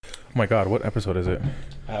my God, what episode is it?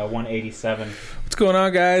 187. What's going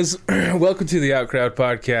on, guys? Welcome to the Outcrowd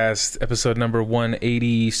Podcast, episode number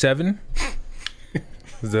 187.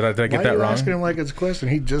 Did I get that wrong? Why are you asking him like it's a question?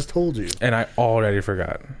 He just told you. And I already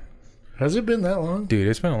forgot. Has it been that long? Dude,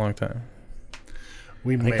 it's been a long time.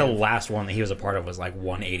 I think the last one that he was a part of was like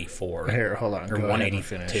 184. Here, hold on. Or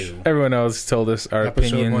 182. Everyone else told us our episode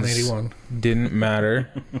opinions 181. didn't matter.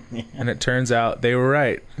 Yeah. And it turns out they were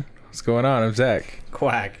right. What's going on? I'm Zach.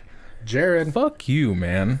 Quack. Jared. Fuck you,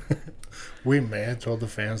 man. We may have told the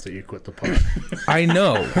fans that you quit the pod. I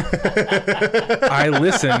know. I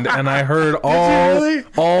listened and I heard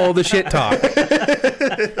all the shit talk.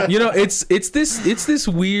 You know, it's this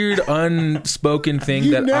weird unspoken thing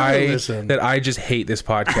that I just hate this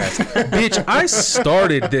podcast. Bitch, I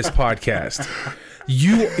started this podcast.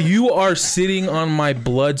 You are sitting on my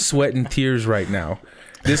blood, sweat, and tears right now.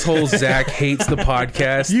 This whole Zach hates the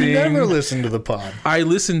podcast thing. You never listen to the pod. I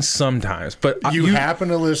listen sometimes, but you happen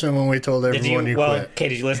to listen when we told everyone you quit. Okay,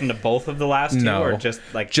 did you listen to both of the last two? No, or just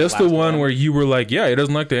the one where you were like, yeah, he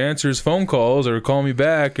doesn't like to answer his phone calls or call me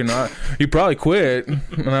back, and he probably quit.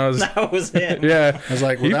 And I was, that was it. Yeah, I was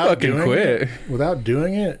like, he fucking quit. Without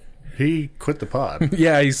doing it, he quit the pod.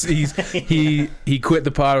 Yeah, he quit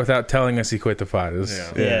the pod without telling us he quit the pod.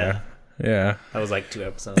 Yeah. That was like 2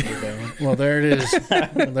 episodes ago. Well, there it is.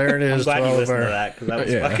 There it is. I'm glad you listened to that because that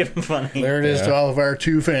was fucking funny. There it is to all of our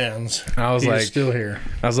 2 fans. I was He's still here.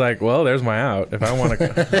 I was like, well, there's my out. If I want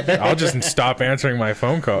to, I'll just stop answering their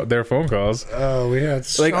phone calls. Oh, we had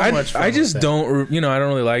so much fun. I just don't, I don't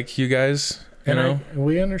really like you guys.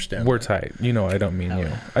 We understand. We're tight. I don't mean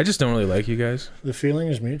you. I just don't really like you guys. The feeling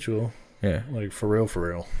is mutual. Yeah. Like, for real, for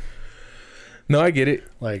real. No, I get it.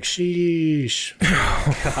 Like, sheesh.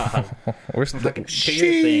 Oh, God. Where's the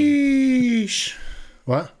sheesh?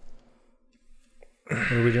 What?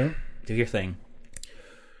 What are we doing? Do your thing.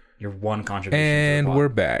 Your one contribution. And we're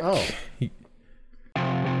back. Oh.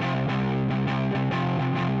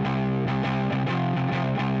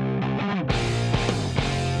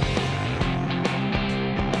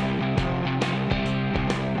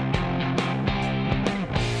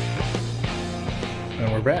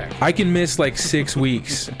 Back. I can miss like 6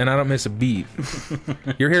 weeks and I don't miss a beat.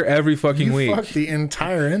 You're here every fucking week. You fucked the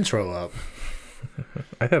entire intro up.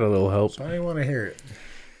 I had a little help. So I didn't want to hear it.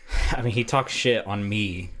 I mean, he talks shit on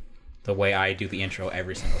me the way I do the intro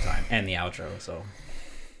every single time and the outro. So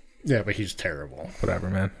yeah, but he's terrible.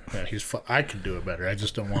 Whatever, man. Yeah, I could do it better. I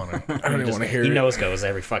just don't want to. I don't even want to hear it. He nose goes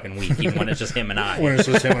every fucking week, even when it's just him and I. When it's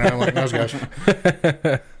just him and I, I'm like, nose goes.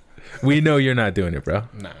 We know you're not doing it, bro.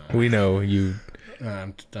 Nah. We know you.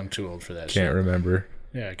 I'm too old for that. Can't remember.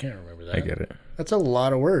 Yeah, I can't remember that. I get it. That's a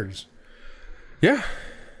lot of words. Yeah.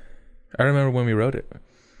 I remember when we wrote it.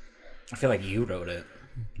 I feel like you wrote it.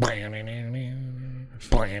 Did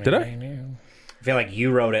I? I feel like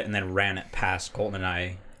you wrote it and then ran it past Colton and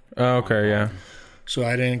I. Oh, okay, yeah. So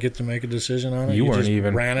I didn't get to make a decision on it? You weren't just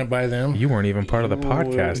even ran it by them? You weren't even part of the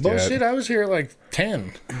podcast Bullshit, yet. I was here at like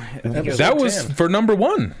 10. That was for number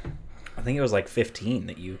 1. I think it was like 15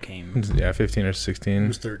 that you came. Yeah, 15 or 16. It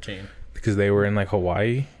was 13. Because they were in like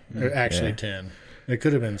Hawaii. Actually, 10. It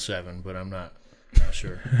could have been 7, but I'm not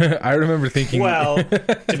sure. I remember thinking. Well,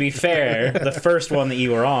 to be fair, the first one that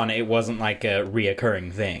you were on, it wasn't like a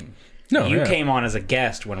reoccurring thing. No, you came on as a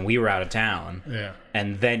guest when we were out of town. Yeah.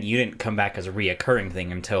 And then you didn't come back as a reoccurring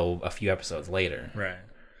thing until a few episodes later. Right.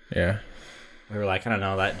 Yeah. We were like, I don't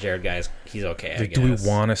know, that Jared guy's, he's okay, I guess. Do we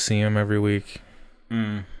want to see him every week?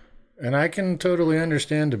 And I can totally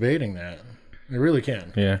understand debating that. I really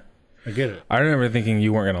can. Yeah. I get it. I remember thinking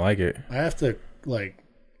you weren't going to like it. I have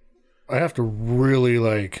to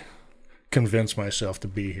really convince myself to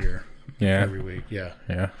be here every week. Yeah.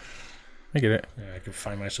 Yeah. I get it. Yeah, I can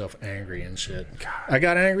find myself angry and shit. God. I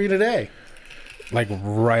got angry today. Like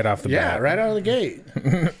right off the bat. Yeah, right out of the gate.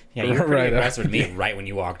 Yeah, you were pretty aggressive with me right when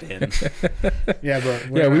you walked in. Yeah, but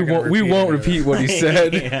we won't repeat what he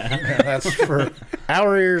said. Yeah, that's for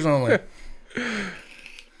our ears only.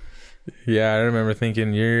 Yeah, I remember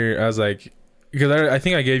thinking I was like, because I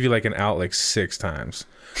think I gave you like an out like 6 times.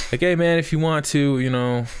 Like, hey man, if you want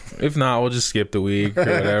to, if not, we'll just skip the week or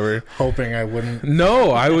whatever. Hoping I wouldn't.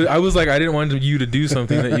 No, I was like, I didn't want you to do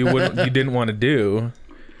something that you didn't want to do.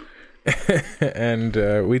 And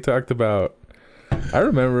we talked about, I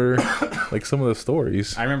remember like some of the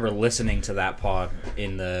stories. I remember listening to that pod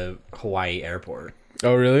in the Hawaii airport.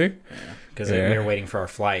 Oh, really? Yeah, because we were waiting for our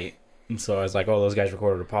flight. And so I was like, oh, those guys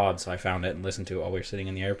recorded a pod. So I found it and listened to it while we were sitting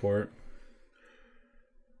in the airport.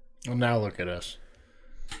 Well, now look at us.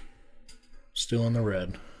 Still in the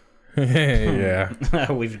red.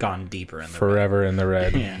 Yeah. We've gone deeper in the Forever in the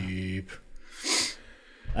red. Yeah. Deep.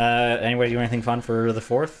 Anybody do anything fun for the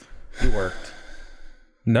 4th? You worked.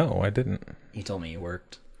 No, I didn't. You told me you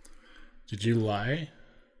worked. Did you lie?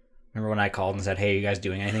 Remember when I called and said, "Hey, you guys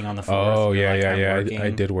doing anything on the 4th?" Oh, yeah, like, yeah. I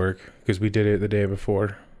did work because we did it the day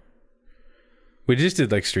before. We just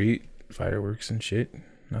did like street fireworks and shit.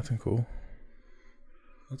 Nothing cool.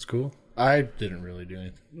 That's cool. I didn't really do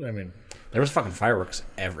anything. I mean, there was fucking fireworks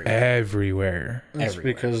everywhere. That's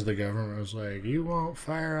everywhere. because the government was like, "You won't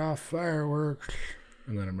fire off fireworks,"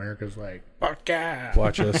 and then America's like, "Fuck yeah,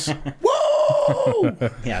 watch us." Whoa!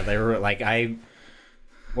 Yeah, they were like,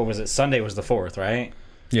 what was it? Sunday was the 4th, right?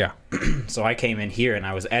 Yeah. So I came in here and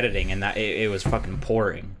I was editing, and it was fucking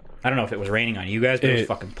pouring. I don't know if it was raining on you guys, but it was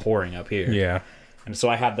fucking pouring up here. Yeah. And so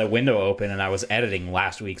I had the window open and I was editing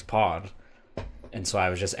last week's pod. And so I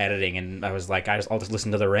was just editing and I was like, I'll just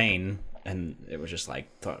listen to the rain. And it was just like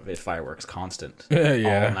fireworks constant all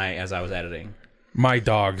night as I was editing. My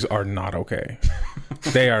dogs are not okay.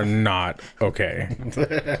 They are not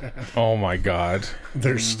okay. Oh my God.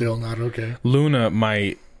 They're still not okay. Luna,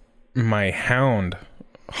 my hound,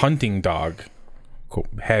 hunting dog,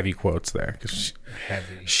 heavy quotes there, because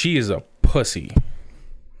she is a pussy.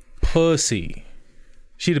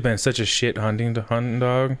 She'd have been such a shit hunting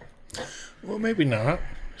dog. Well, maybe not.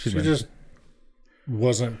 She just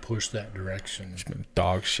wasn't pushed that direction. She's been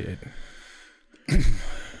dog shit.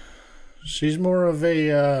 She's more of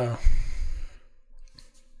a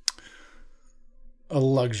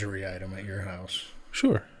luxury item at your house.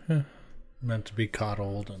 Sure. Yeah. Meant to be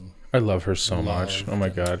coddled and I love her so much. Oh my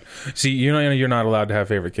God. See, you know you're not allowed to have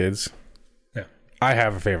favorite kids. Yeah. I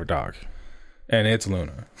have a favorite dog, and it's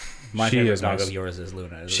Luna. My favorite dog of yours is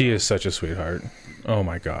Luna. She is such a sweetheart. Oh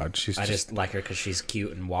my God. I just like her because she's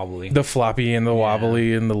cute and wobbly. The floppy and the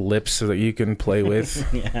wobbly and the lips that you can play with.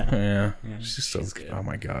 Yeah. She's so good. Oh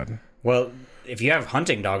my God. Well, if you have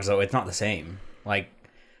hunting dogs, though, it's not the same. Like,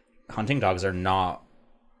 hunting dogs are not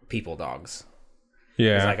people dogs.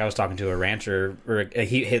 Yeah. Like, I was talking to a rancher, or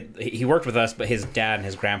he worked with us, but his dad and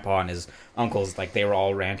his grandpa and his uncles, like, they were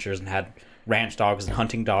all ranchers and had ranch dogs and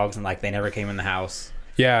hunting dogs, and, like, they never came in the house.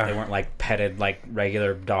 Yeah. They weren't, like, petted like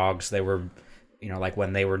regular dogs. They were, you know, like,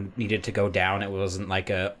 when they were needed to go down, it wasn't like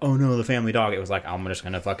a, oh no, the family dog. It was like, I'm just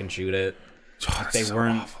gonna fucking shoot it. Like, they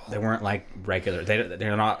weren't like regular. They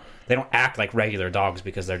don't act like regular dogs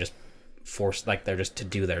because they're just forced, like, they're just to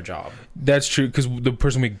do their job. That's true, because the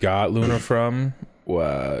person we got Luna from,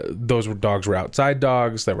 those dogs were outside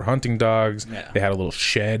dogs. They were hunting dogs. Yeah. They had a little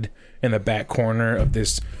shed in the back corner of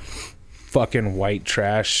this fucking white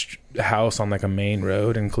trash house on like a main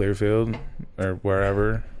road in Clearfield or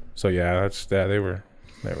wherever. So yeah, they were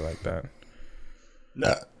like that.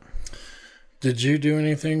 Did you do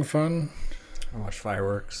anything fun? I watched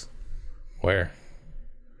fireworks. Where?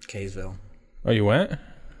 Kaysville. Oh, you went?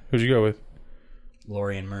 Who'd you go with?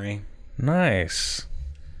 Lori and Murray. Nice.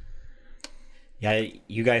 Yeah,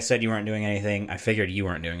 you guys said you weren't doing anything. I figured you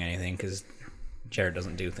weren't doing anything because Jared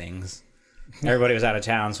doesn't do things. Everybody was out of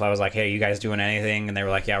town, so I was like, hey, you guys doing anything? And they were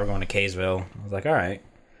like, yeah, we're going to Kaysville. I was like, all right.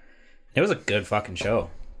 It was a good fucking show.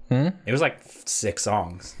 It was like 6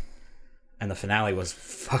 songs. And the finale was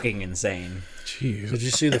fucking insane. Jeez. Did you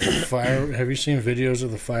see the fire? Have you seen videos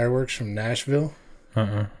of the fireworks from Nashville?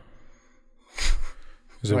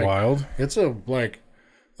 Is it wild? It's a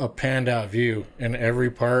panned out view, and every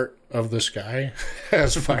part of the sky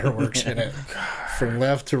has fireworks in it, from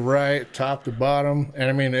left to right, top to bottom. And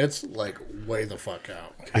I mean, it's like way the fuck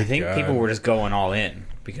out. I think people were just going all in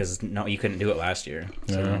because you couldn't do it last year.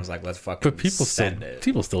 So everyone was like, let's fucking But people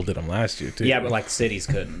still did them last year too. Yeah, but like cities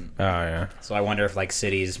couldn't. Oh yeah. So I wonder if like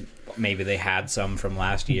cities, maybe they had some from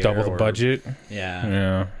last year. Double the budget. Yeah.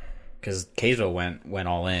 Yeah. Because Kaysville went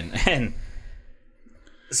all in. And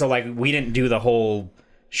so like we didn't do the whole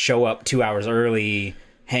show up 2 hours early,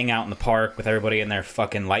 hang out in the park with everybody in their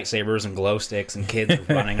fucking lightsabers and glow sticks and kids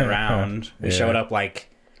running around. We showed up like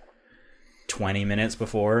 20 minutes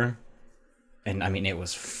before, and I mean it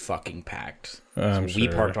was fucking packed. We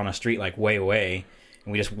parked on a street like way away,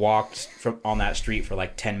 and we just walked on that street for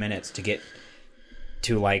like 10 minutes to get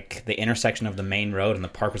to like the intersection of the main road, and the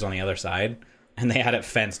park was on the other side, and they had it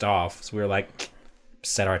fenced off. So we were like,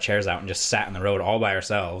 set our chairs out and just sat in the road all by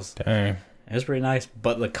ourselves. Dang. It was pretty nice.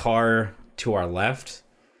 But the car to our left,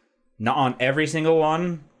 not on every single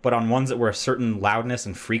one, but on ones that were a certain loudness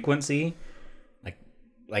and frequency,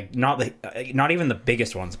 like not even the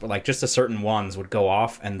biggest ones, but like just the certain ones would go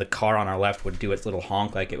off, and the car on our left would do its little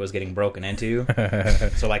honk like it was getting broken into.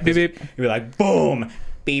 So like beep, beep. You'd be like, boom,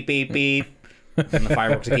 beep, beep, beep, and the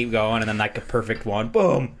fireworks would keep going, and then like a perfect one,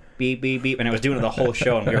 boom, beep, beep, beep, and it was doing it the whole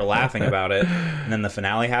show, and we were laughing about it. And then the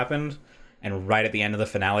finale happened, And right at the end of the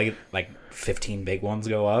finale, like 15 big ones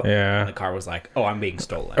go up. Yeah. And the car was like, "Oh, I'm being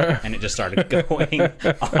stolen," and it just started going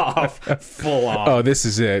off full on. Oh, this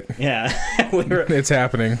is it. Yeah, It's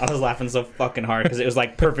happening. I was laughing so fucking hard because it was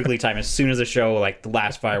like perfectly timed. As soon as the show, like the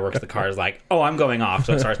last fireworks, the car is like, "Oh, I'm going off,"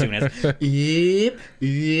 so it starts doing this, yep,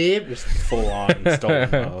 yep, just full on stolen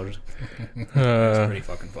mode. It's pretty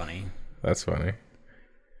fucking funny. That's funny.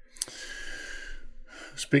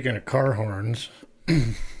 Speaking of car horns,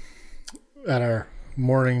 at our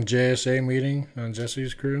morning JSA meeting on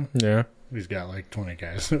Jesse's crew, Yeah. he's got like 20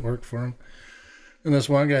 guys that work for him. And this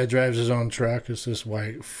one guy drives his own truck. It's this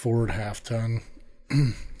white Ford half-ton.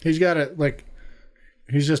 He's got it like,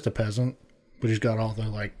 he's just a peasant, but he's got all the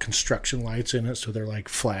like construction lights in it, so they're like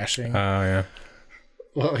flashing. Oh, yeah.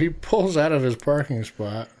 Well, he pulls out of his parking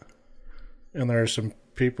spot, and there are some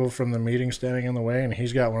people from the meeting standing in the way, and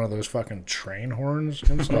he's got one of those fucking train horns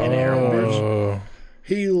installed. Air horns. Oh.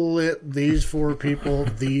 He lit these 4 people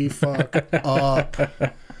the fuck up.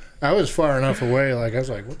 I was far enough away, like I was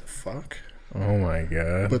like, what the fuck? Oh my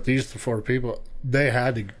god. But these 4 people, they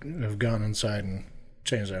had to have gone inside and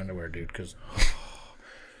changed their underwear, dude, because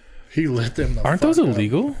he lit them the Aren't fuck those up.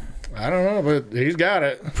 illegal? I don't know, but he's got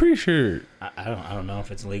it. I'm pretty sure. I don't know if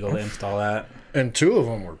it's legal to install that. And 2 of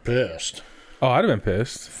them were pissed. Oh, I'd have been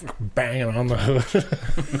pissed. Banging on the hood.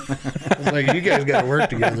 I was like, you guys got to work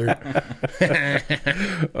together.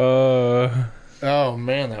 Oh,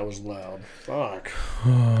 man, that was loud. Fuck.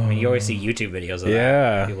 I mean, you always see YouTube videos of Yeah.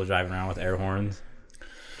 that. People driving around with air horns.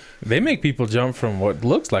 They make people jump from what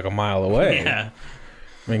looks like a mile away. Yeah.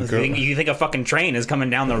 I mean, You think a fucking train is coming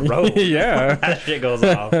down the road. yeah. That shit goes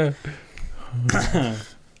off.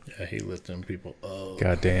 Yeah, he lit them people up.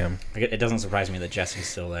 God damn. It doesn't surprise me that Jesse's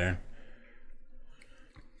still there.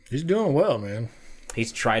 He's doing well, man.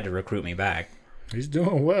 He's tried to recruit me back. He's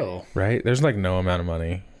doing well. Right? There's like no amount of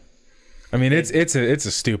money. I mean, it's a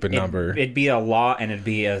stupid number. It'd be a lot, and it'd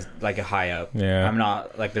be a high up. Yeah. I'm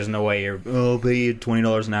not like. There's no way I'll pay you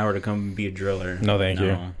 $20 an hour to come be a driller. No, thank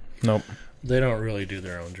you. Nope. They don't really do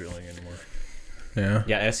their own drilling anymore. Yeah.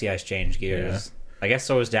 Yeah, SCI's changed gears. I guess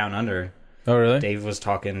so is Down Under. Oh, really? Dave was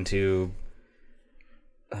talking to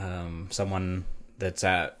someone that's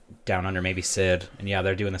at Down Under, maybe Sid, and yeah,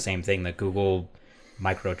 they're doing the same thing, the Google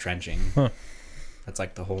micro trenching. Huh. That's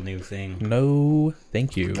like the whole new thing. No,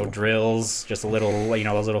 thank you. No drills, just a little,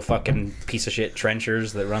 those little fucking piece of shit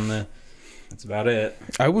trenchers that run the. That's about it.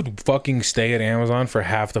 I would fucking stay at Amazon for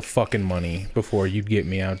half the fucking money before you'd get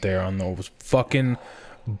me out there on those fucking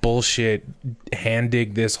bullshit. Hand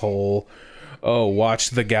dig this hole. Oh, watch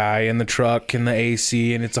the guy in the truck in the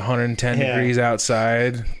AC and it's 110 degrees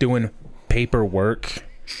outside doing paperwork.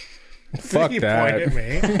 Fuck You that. point at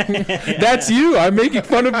me. That's you. I'm making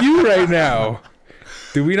fun of you right now.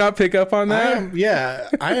 Did we not pick up on that?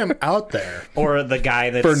 I am out there Or the guy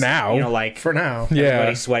that's For now. like for now. Yeah.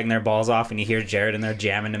 everybody's sweating their balls off, and you hear Jared in there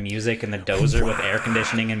jamming to music and the dozer with air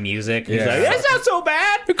conditioning and music. And Yeah. He's like, "That's not so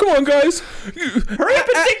bad. Come on, guys. Hurry up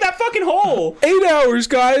and dig that fucking hole." 8 hours,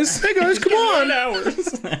 guys. Hey guys, come on. 8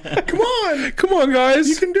 hours. Come on. Come on, guys.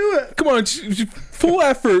 You can do it. Come on. Full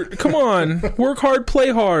effort. Come on. Work hard, play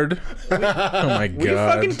hard. Oh, my Will you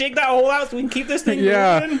God. fucking dig that hole out so we can keep this thing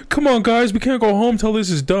Yeah. moving? Come on, guys. We can't go home till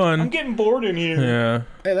this is I'm done. getting bored in here. Yeah.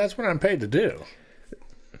 Hey, that's what I'm paid to do.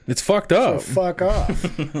 It's fucked up. Fuck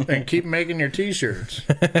off. And keep making your t-shirts.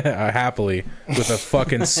 Happily. With a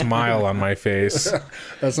fucking smile on my face.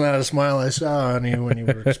 That's not a smile I saw on you when you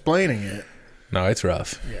were explaining it. No, it's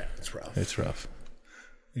rough. Yeah, it's rough. It's rough.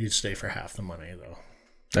 You'd stay for half the money, though,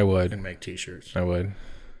 I would. and make t-shirts. I would.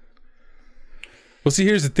 Well, see,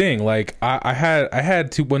 here's the thing. Like, I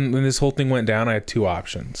had two when this whole thing went down. I had 2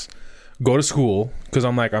 options: go to school because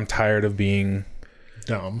I'm tired of being.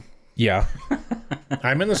 Dumb. Yeah,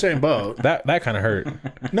 I'm in the same boat. that kind of hurt.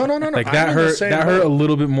 No. Like I'm that in the hurt. same That hurt a boat.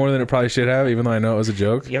 little bit more than it probably should have, even though I know it was a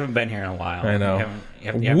joke. You haven't been here in a while. I know.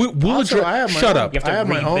 You have We'll Also, I have address. my Shut own- up. You have to I have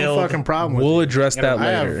my own rebuild- fucking problem with We'll you. address that I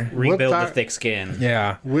have- later. rebuild We'll the talk- thick skin.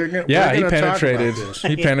 Yeah. We're gonna He talk about penetrated. this.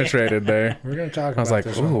 He penetrated there. We're going to talk was about like,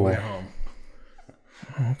 this on the ooh. way home.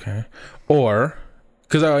 Okay. Or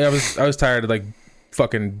because I was tired of like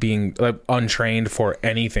fucking being like untrained for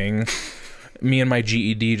anything. Me and my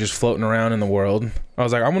GED just floating around in the world. I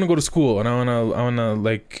was like, I want to go to school, and I want to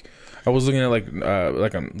like. I was looking at like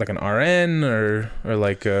an RN or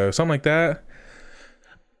like something like that.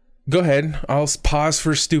 Go ahead. I'll pause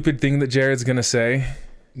for a stupid thing that Jared's gonna say.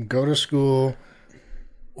 Go to school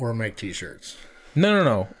or make t-shirts.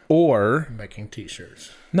 No. Or Making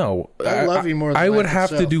t-shirts. no. I love you more than I would life have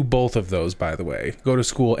to itself. do both of those, by the way. Go to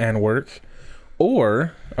school and work.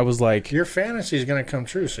 Or I was like, Your fantasy is going to come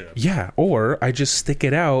true soon. yeah, or I just stick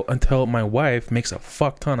it out until my wife makes a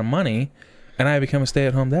fuck ton of money and I become a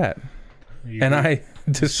stay-at-home dad. And I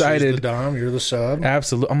decided, she's the dom, you're the sub.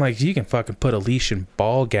 absolutely, I'm like, you can fucking put a leash and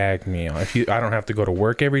ball gag me. If I don't have to go to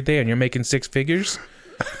work every day and you're making 6 figures,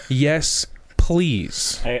 yes,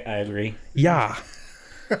 please. I agree. Yeah.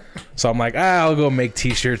 So I'm like, I'll go make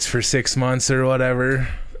t-shirts for 6 months or whatever.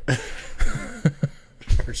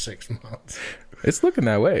 For 6 months. It's looking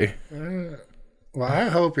that way. Well, I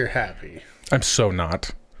hope you're happy. I'm so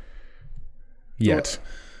not. Yet. Well,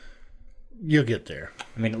 you'll get there.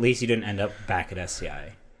 I mean, at least you didn't end up back at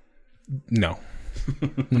SCI. No.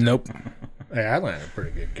 Nope. Hey, I landed a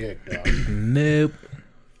pretty good gig, dog. Nope.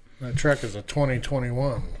 That truck is a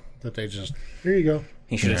 2021 that they just, here you go.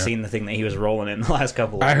 He should have seen the thing that he was rolling in the last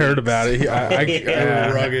couple of I weeks. heard about it.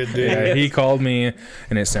 Rugged, dude. Yeah, he called me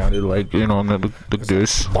and it sounded like, like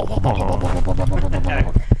this. I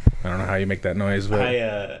don't know how you make that noise,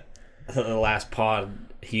 but The last pod,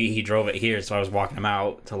 he drove it here, so I was walking him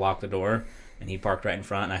out to lock the door, and he parked right in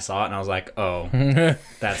front, and I saw it, and I was like, oh,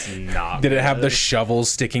 that's not did it good. have the shovel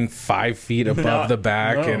sticking 5 feet above the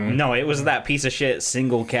back? no. And No, it was that piece of shit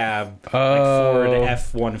single cab, like Oh. Ford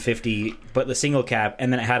F-150, but the single cab,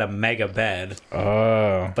 and then it had a mega bed,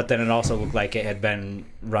 oh, but then it also looked like it had been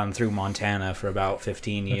run through Montana for about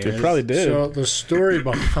 15 years. it probably did. So the story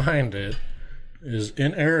behind it is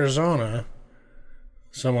in Arizona,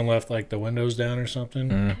 someone left like the windows down or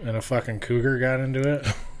something, and a fucking cougar got into it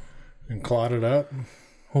and clawed it up.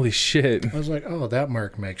 Holy shit. I was like, oh, that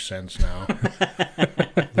mark makes sense now.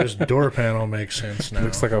 This door panel makes sense now.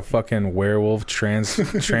 Looks like a fucking werewolf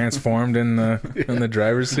transformed in the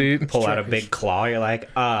driver's seat. Pull out a big claw, you're like,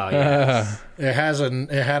 oh, yeah. It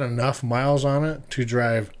had enough miles on it to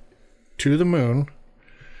drive to the moon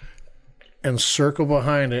and circle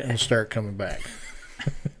behind it and start coming back.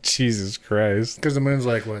 Jesus Christ. Because the moon's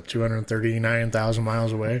like, what, 239,000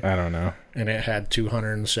 miles away? I don't know. And it had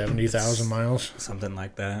 270,000 miles. Something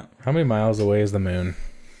like that. How many miles away is the moon?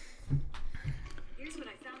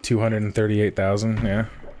 238,000, yeah.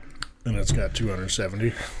 And it's got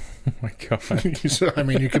 270. Oh my God. So, I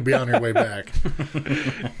mean, you could be on your way back.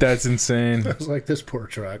 That's insane. I was like, this poor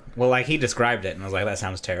truck. Well, like, he described it, and I was like, that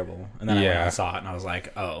sounds terrible. And then I went Yeah. and saw it, and I was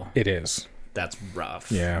like, oh, It is. that's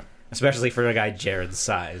rough. Yeah. Especially for a guy Jared's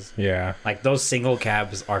size. Yeah. Like, those single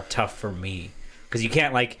cabs are tough for me. Because you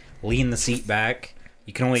can't, like, lean the seat back.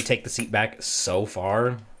 You can only take the seat back so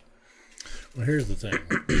far. Well, here's the thing.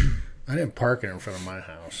 I didn't park it in front of my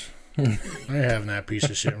house. I ain't having that piece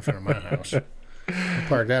of shit in front of my house. I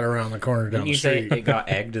parked that around the corner down Didn't you the say street. it got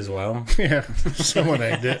egged as well? Yeah, someone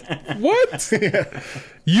egged it. What?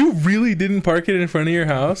 You really didn't park it in front of your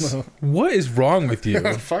house? No. What is wrong with you?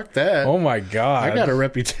 Fuck that. Oh my God. I got a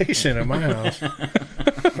reputation in my house.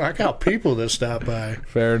 I got people that stop by.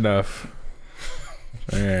 Fair enough.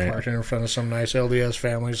 All right. Parked in front of some nice LDS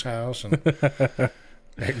family's house and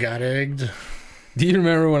it got egged. Do you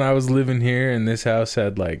remember when I was living here and this house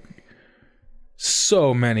had like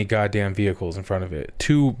so many goddamn vehicles in front of it?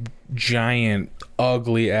 2 giant,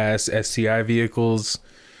 ugly ass SCI vehicles.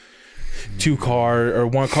 2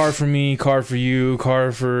 one car for me, car for you,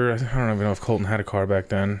 car for, I don't even know if Colton had a car back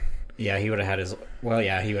then. Yeah, he would have had his... Well,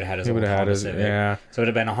 yeah, he would have had his He old would have had Honda his, Civic. yeah. So it would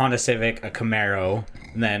have been a Honda Civic, a Camaro,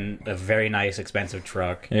 and then a very nice, expensive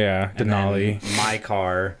truck. Yeah, And Denali. then my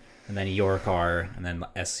car, and then your car, and then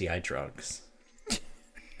SCI trucks.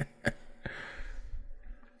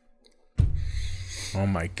 Oh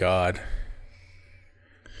my God.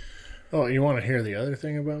 Oh, you want to hear the other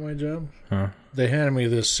thing about my job? Huh? They handed me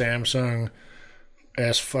this Samsung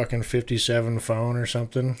S fucking 57 phone or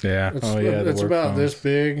something. Yeah. It's, Oh yeah. it's about this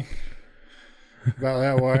big. About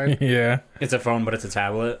that wide. Yeah. It's a phone, but it's a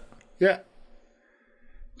tablet. Yeah.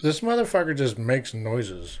 This motherfucker just makes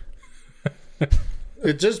noises.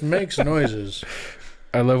 It just makes noises.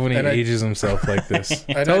 I love when he And I- ages himself like this.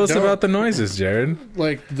 And Tell I us don't- about the noises, Jared.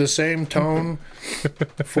 Like the same tone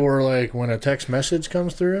for like when a text message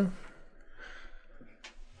comes through.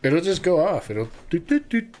 It'll just go off. It'll doot, doot,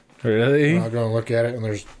 doot. Really? I'll go and look at it and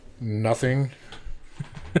there's nothing.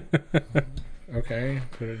 Okay.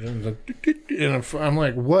 Put it in the doot, doot, doot. And I'm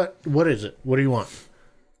like, what is it? What do you want?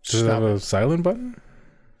 Does it have a silent button?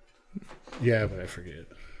 Yeah, but I forget.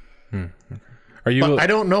 Are you? But I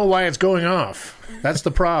don't know why it's going off. That's the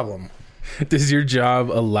problem. Does your job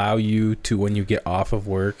allow you to, when you get off of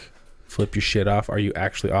work, flip your shit off? Are you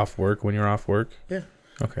actually off work when you're off work? Yeah.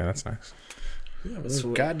 Okay, that's nice. Yeah, but this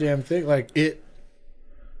goddamn thing, like it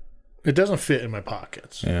doesn't fit in my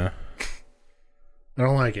pockets. Yeah. I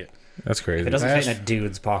don't like it. That's crazy. If it doesn't fit in a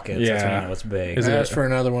dude's pockets, that's when you know it's big. I asked for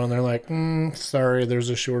another one. They're like, sorry, there's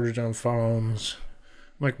a shortage on phones.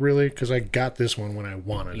 I'm like, really? Because I got this one when I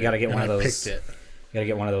wanted it. You gotta get one of those. Picked it. You gotta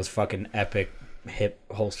get one of those fucking epic hip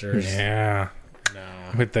holsters. Yeah.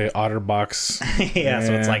 No. With the OtterBox. Yeah,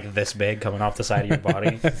 so it's like this big coming off the side of your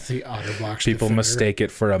body. The OtterBox. People mistake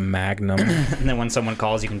it for a Magnum. And then when someone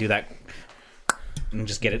calls, you can do that and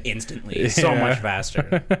just get it instantly. It's so much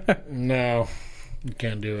faster. No, you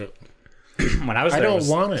can't do it. When I was there, I don't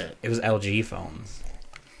want it. It was LG phones.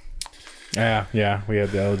 Yeah. We had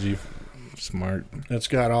the LG Smart. It's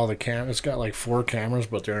got all the It's got like 4 cameras,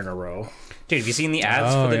 but they're in a row. Dude, have you seen the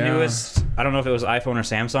ads for the newest? I don't know if it was iPhone or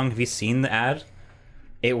Samsung. Have you seen the ad?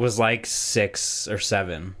 It was like 6 or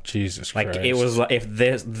 7. Jesus Christ! Like it was like if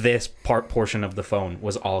this portion of the phone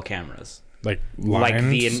was all cameras. Like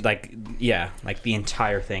lines? Like the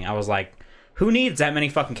entire thing. I was like, who needs that many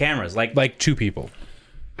fucking cameras? Like 2 people.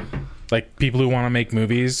 Like people who want to make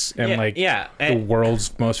movies and the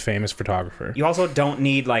world's most famous photographer. You also don't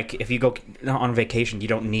need, like, if you go on vacation, you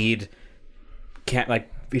don't need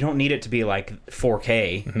you don't need it to be like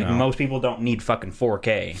 4K. No. Like, most people don't need fucking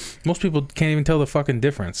 4K. Most people can't even tell the fucking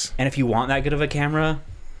difference. And if you want that good of a camera,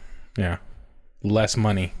 less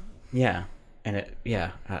money. Yeah. And it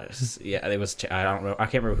was, I don't know, I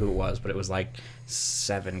can't remember who it was, but it was like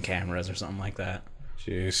 7 cameras or something like that.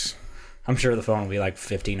 Jeez. I'm sure the phone will be like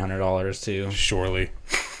 $1,500 too. Surely.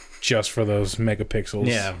 Just for those megapixels.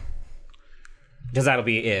 Yeah. Because that'll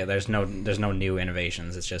be it. There's no new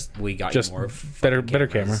innovations. It's just we got just you more better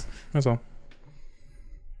camera. That's all.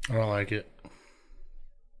 I don't like it.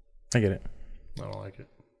 I get it. I don't like it.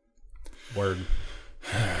 Word.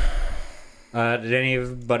 Did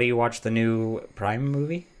anybody watch the new Prime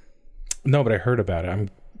movie? No, but I heard about it. I'm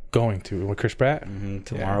going to. With Chris Pratt?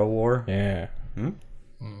 Tomorrow War? Yeah.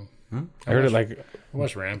 I heard it like... I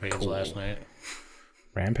watched Rampage last night.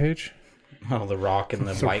 Rampage? Oh, The Rock and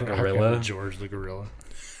the White Rock Gorilla. And George the Gorilla.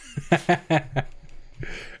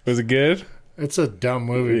 Was it good? It's a dumb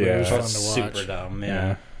movie, but it was fun to watch. Super dumb,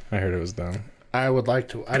 yeah. I heard it was dumb. I would like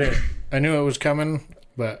to. I knew it was coming,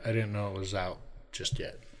 but I didn't know it was out just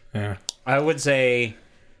yet. Yeah. I would say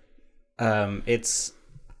it's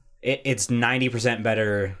 90%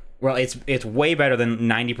 better. Well, it's way better than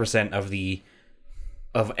 90%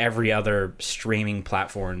 of every other streaming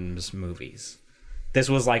platform's movies. This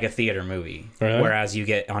was like a theater movie, really? Whereas you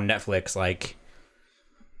get on Netflix, like,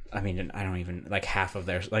 I mean, I don't even, like, half of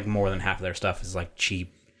their, like, more than half of their stuff is like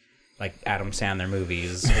cheap, like Adam Sandler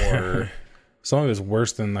movies or. Some of it's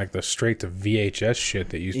worse than like the straight to VHS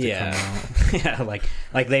shit that used to come out. Yeah,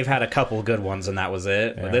 like they've had a couple good ones and that was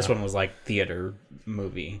it. But this one was like theater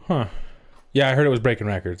movie. Huh. Yeah, I heard it was breaking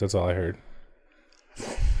records. That's all I heard.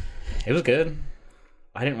 It was good.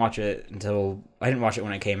 I didn't watch it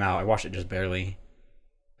when it came out. I watched it just barely.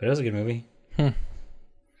 But it was a good movie. It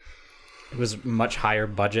was much higher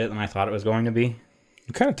budget than I thought it was going to be.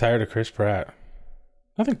 I'm kind of tired of Chris Pratt.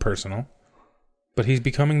 Nothing personal. But he's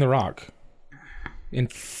becoming The Rock. In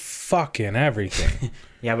fucking everything.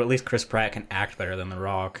 Yeah, but at least Chris Pratt can act better than The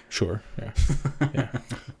Rock. Sure, yeah.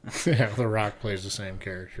 Yeah, The Rock plays the same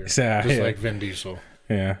character. Yeah, just like Vin Diesel.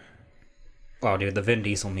 Yeah. Oh, dude, the Vin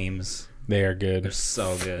Diesel memes. They are good. They're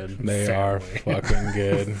so good. They are fucking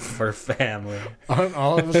good. For family.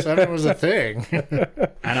 All of a sudden it was a thing.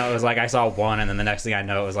 I know, it was like I saw one and then the next thing I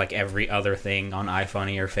know it was like every other thing on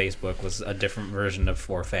iFunny or Facebook was a different version of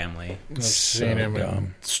For Family. I've seen him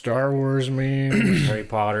in Star Wars memes. Harry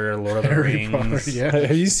Potter, Lord of the Rings. Potter, yeah.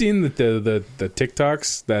 Have you seen the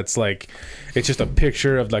TikToks that's like, it's just a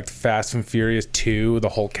picture of like Fast and Furious 2, the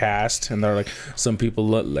whole cast, and they're like, some people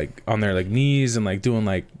like on their like knees and like doing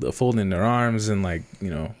like folding their arms, and like,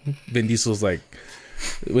 you know, Vin Diesel's like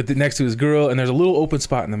with the next to his girl, and there's a little open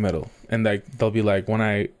spot in the middle, and like they'll be like, when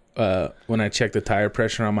I check the tire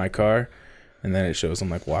pressure on my car, and then it shows them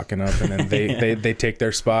like walking up, and then they take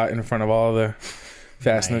their spot in front of all the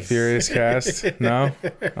Fast and the Furious cast. No,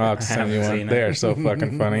 I'll have to send you one. They are so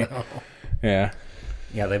fucking funny. No.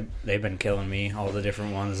 Yeah, they've been killing me. All the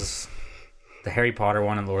different ones. The Harry Potter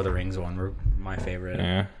one and Lord of the Rings one were my favorite.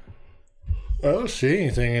 Yeah. I don't see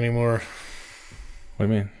anything anymore. What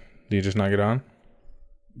do you mean? Do you just not get on?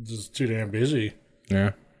 Just too damn busy.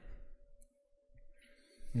 Yeah.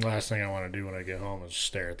 Last thing I want to do when I get home is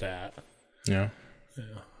stare at that. Yeah. Yeah.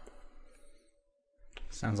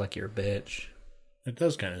 Sounds like you're a bitch. It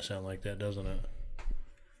does kind of sound like that, doesn't it?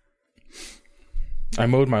 I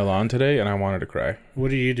mowed my lawn today and I wanted to cry.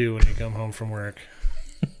 What do you do when you come home from work?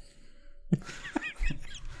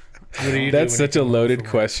 That's such a loaded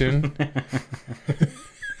question.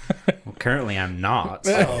 What currently I'm not.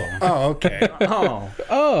 So. Oh, okay.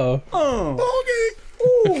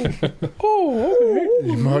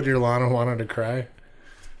 You mowed your lawn and wanted to cry?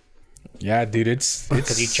 Yeah, dude, it's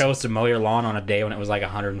Because you chose to mow your lawn on a day when it was like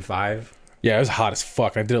 105. Yeah, it was hot as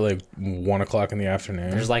fuck. I did it like 1 o'clock in the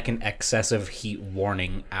afternoon. There's like an excessive heat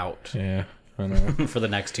warning out Yeah, I know. for the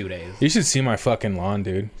next 2 days. You should see my fucking lawn,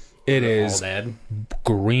 dude. It All is dead.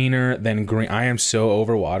 greener than green. I am so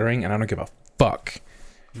overwatering, and I don't give a fuck.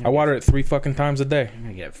 I water it 3 fucking times a day. I'm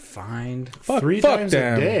gonna get fined. Fuck, 3 fuck times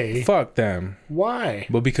them. a day? Fuck them. Why?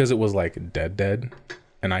 Well, because it was like dead,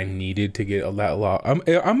 and I needed to get a lot.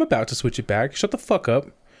 I'm about to switch it back. Shut the fuck up.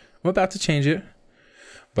 I'm about to change it,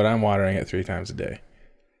 but I'm watering it 3 times a day.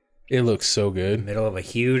 It looks so good. Middle of a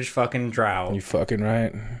huge fucking drought. You fucking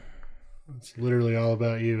right. It's literally all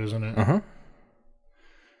about you, isn't it? Uh-huh.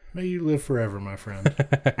 May you live forever, my friend.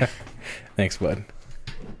 Thanks, bud.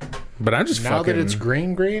 But I'm just Now fucking... that it's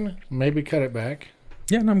green, maybe cut it back.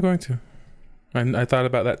 Yeah, no, I'm going to. I thought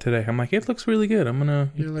about that today. I'm like, it looks really good. I'm gonna...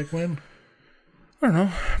 You're like, when? I don't know.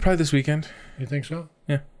 Probably this weekend. You think so?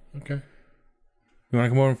 Yeah. Okay. You want to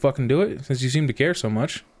come over and fucking do it? Since you seem to care so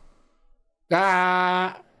much.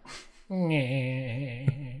 Ah.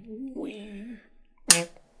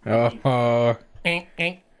 Oh.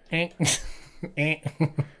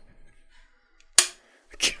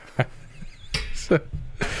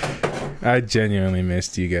 I genuinely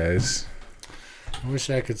missed you guys. I wish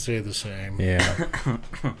I could say the same. Yeah.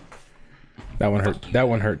 That one hurt. That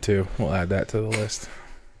one hurt too. We'll add that to the list.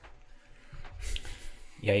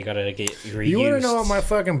 Yeah, you gotta get reused. You want to know what my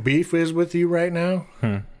fucking beef is with you right now?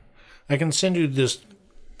 Hmm. I can send you this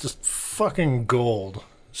fucking gold.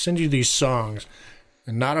 Send you these songs,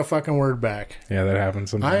 and not a fucking word back. Yeah, that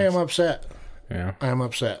happens sometimes. I am upset. Yeah. I am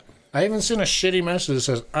upset. I even sent a shitty message that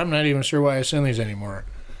says, I'm not even sure why I send these anymore.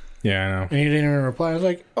 Yeah, I know. And he didn't even reply. I was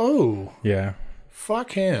like, oh, Yeah.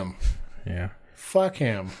 fuck him. Yeah. Fuck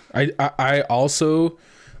him. I also,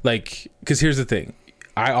 like, because here's the thing.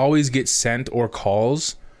 I always get sent or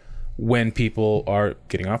calls when people are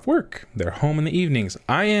getting off work. They're home in the evenings.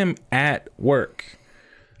 I am at work.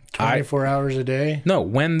 24 hours a day? No,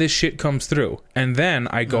 when this shit comes through. And then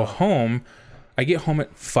I go home. I get home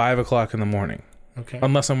at 5 o'clock in the morning. Okay.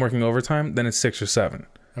 Unless I'm working overtime, then it's 6 or 7.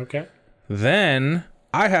 Okay. Then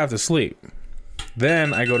I have to sleep.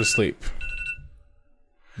 Then I go to sleep.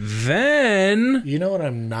 Then... You know what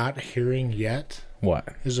I'm not hearing yet? What?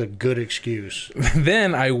 Is a good excuse.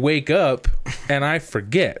 Then I wake up and I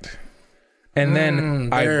forget. And then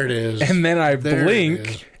there it is. And then I There it blink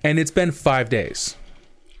is. and it's been 5 days.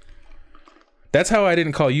 That's how I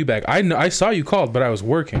didn't call you back. I saw you called, but I was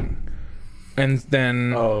working. And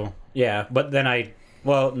then Oh, yeah. But then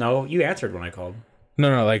well, no, you answered when I called.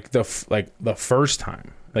 no, like the first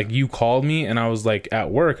time. Like you called me and I was like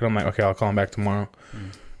at work and I'm like, okay, I'll call him back tomorrow.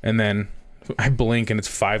 And then I blink and it's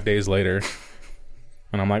 5 days later.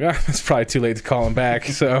 And I'm like, it's probably too late to call him back.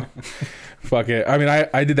 So fuck it. I mean,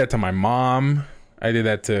 I did that to my mom. I did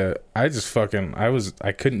that to, I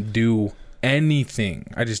couldn't do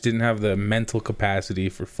anything. I just didn't have the mental capacity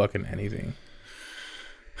for fucking anything.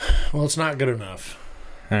 Well, it's not good enough.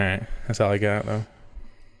 All right. That's all I got though.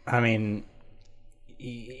 I mean,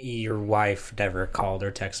 your wife never called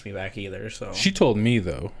or texted me back either, so... She told me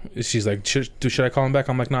though. She's like, should I call him back?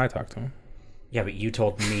 I'm like, no, I talked to him. Yeah, but you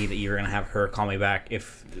told me that you were going to have her call me back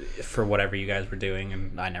if for whatever you guys were doing,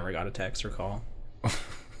 and I never got a text or call.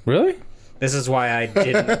 Really? This is why I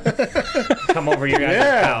didn't come over to your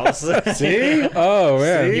guys' house. See? Oh,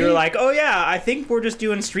 man. You were like, oh, yeah, I think we're just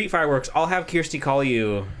doing street fireworks. I'll have Kirsty call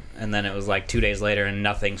you. And then it was like 2 days later and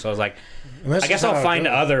nothing. So I was like, I guess I'll find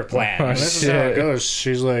other plans. This is how it goes.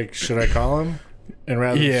 She's like, should I call him? And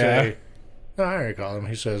rather than say, no, I already called him.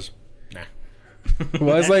 He says, nah.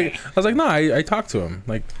 Well, I was like, no, I talked to him.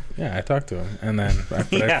 Like, yeah, I talked to him. And then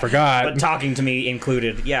I forgot. But talking to me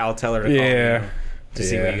included, yeah, I'll tell her to call you to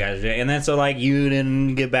see what you guys do. And then so like you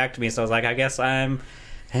didn't get back to me. So I was like, I guess I'm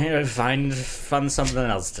find something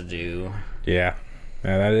else to do. Yeah.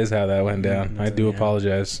 Yeah, that is how that went down. I do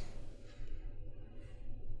apologize.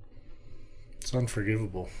 It's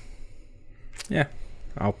unforgivable. Yeah.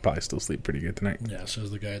 I'll probably still sleep pretty good tonight. Yeah,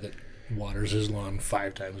 says the guy that waters his lawn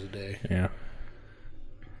 5 times a day. Yeah.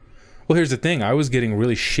 Well, here's the thing. I was getting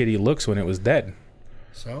really shitty looks when it was dead.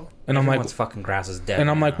 So? And I'm like, Everyone's fucking grass is dead. and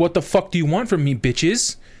I'm like, what the fuck do you want from me,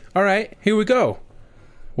 bitches? All right, here we go.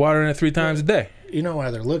 Watering it 3 times a day. You know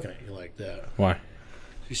why they're looking at you like that. Why?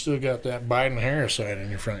 You still got that Biden-Harris sign in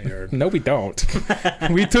your front yard. No, we don't.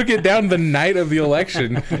 We took it down the night of the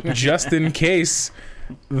election just in case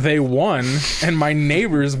they won and my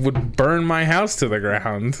neighbors would burn my house to the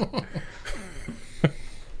ground.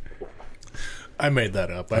 I made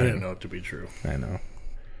that up. I didn't know it to be true. I know.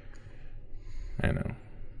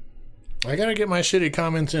 I gotta get my shitty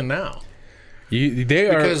comments in now.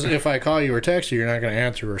 Because if I call you or text you, you're not gonna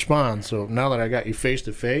answer or respond. So now that I got you face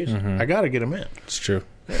to face, I gotta get them in. It's true.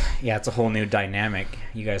 Yeah, it's a whole new dynamic.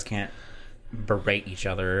 You guys can't berate each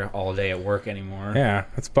other all day at work anymore. Yeah,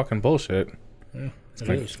 that's fucking bullshit. Yeah,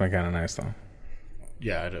 It's kind of nice though.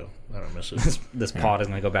 Yeah, I do. I don't miss it. This pod is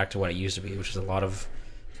going to go back to what it used to be, which is a lot of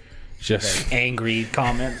just angry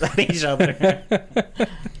comments at each other.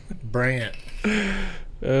 Bring it.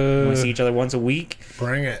 We see each other once a week.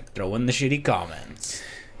 Bring it. Throw in the shitty comments.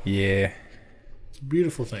 Yeah. It's a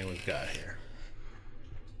beautiful thing we've got here.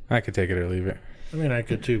 I could take it or leave it. I mean, I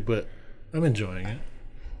could too, but I'm enjoying it.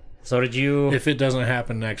 So did you... If it doesn't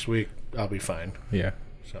happen next week, I'll be fine. Yeah.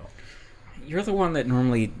 So You're the one that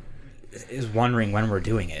normally is wondering when we're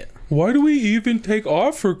doing it. Why do we even take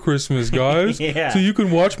off for Christmas, guys? Yeah. So you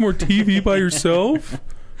can watch more TV by yourself?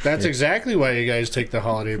 that's exactly why you guys take the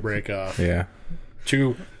holiday break off. Yeah.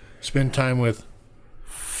 To spend time with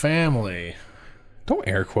family. Don't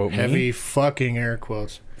air quote me. Heavy fucking air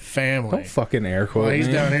quotes. Family. Don't fucking air quote Well, he's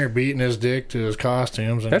me. down here beating his dick to his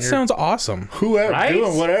costumes. And That sounds awesome. whoever Right?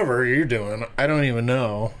 doing whatever you're doing. I don't even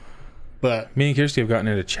know. But Me and Kirsty have gotten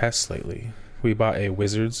into chess lately. We bought a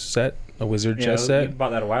wizard chess You set.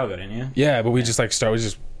 bought that a while ago, didn't you? Yeah, but we just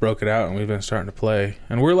broke it out and we've been starting to play.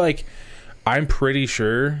 And we're like, I'm pretty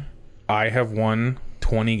sure I have won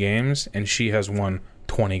 20 games and she has won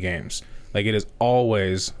 20 games. Like, it is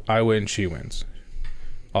always I win, she wins.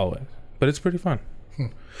 Always. But it's pretty fun.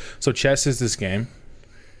 So chess is this game.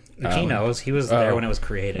 He knows. He was there when it was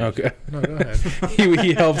created. Okay. no, go ahead.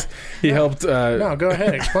 he helped No, go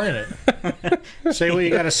ahead. Explain it. Say what you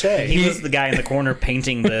got to say. He was the guy in the corner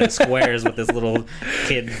painting the squares with this little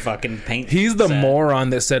kid fucking paint. He's the set.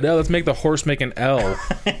 moron that said, "Oh, let's make the horse make an L."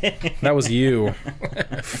 That was you.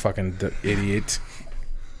 Fucking idiot.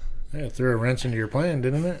 Yeah, it threw a wrench into your plan,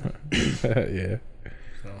 didn't it? Yeah.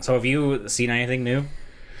 So have you seen anything new?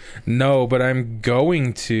 No, but I'm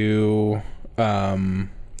going to.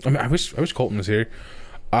 I mean, I wish Colton was here.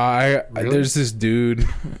 Really? There's this dude.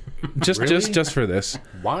 Just for this.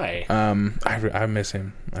 Why? I miss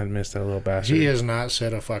him. I miss that little bastard. He has not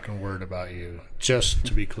said a fucking word about you. Just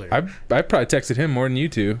to be clear. I probably texted him more than you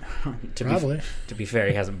two. Probably. To be fair,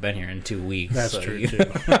 he hasn't been here in 2 weeks. That's so true too.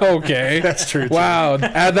 Okay. That's true too. Wow,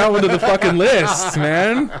 add that one to the fucking list,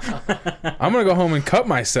 man. I'm gonna go home and cut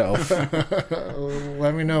myself.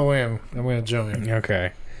 Let me know when. I'm gonna join.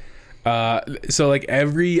 Okay. So like I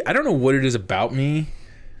don't know what it is about me,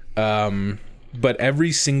 but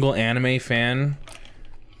every single anime fan,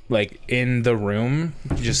 like in the room,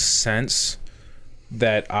 just sense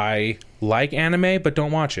that I like anime but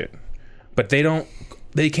don't watch it. But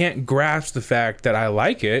they can't grasp the fact that I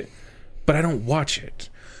like it, but I don't watch it.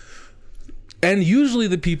 And usually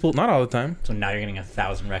the people, not all the time. So now you're getting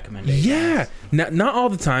 1,000 recommendations. Yeah, not all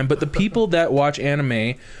the time, but the people that watch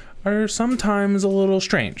anime are sometimes a little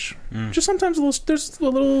strange. Just sometimes there's a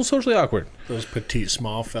little socially awkward. Those petite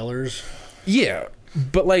small fellers. Yeah,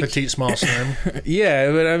 but like Petite small slim.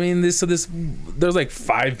 yeah, but I mean there's like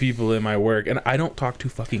 5 people in my work, and I don't talk to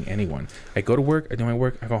fucking anyone. I go to work, I do my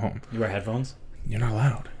work, I go home. You wear headphones? You're not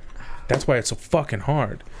allowed. That's why it's so fucking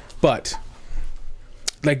hard. But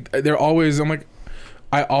like they're always, I'm like,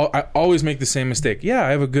 I always make the same mistake. Yeah,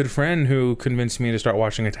 I have a good friend who convinced me to start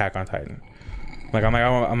watching Attack on Titan. Like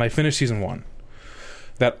I'm like finish season 1.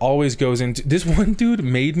 That always goes into this. One dude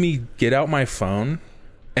made me get out my phone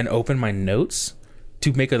and open my notes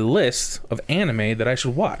to make a list of anime that I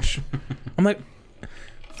should watch. I'm like,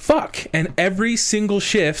 fuck. And every single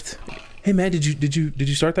shift, hey man, did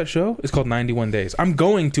you start that show? It's called 91 Days. I'm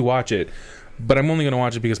going to watch it, but I'm only going to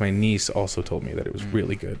watch it because my niece also told me that it was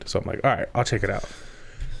really good. So I'm like, all right, I'll check it out.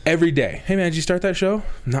 Every day, hey man, did you start that show?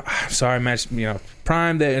 No, I'm sorry, man.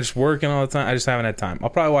 Prime Day, it's working all the time. I just haven't had time. I'll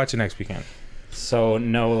probably watch it next weekend. So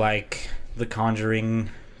no, like The Conjuring,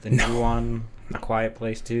 the new one, The Quiet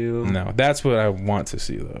Place 2. No, that's what I want to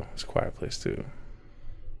see though. It's Quiet Place 2. It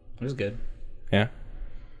was good. Yeah.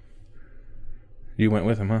 You went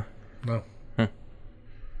with him, huh? No. Huh.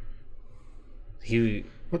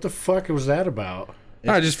 What the fuck was that about?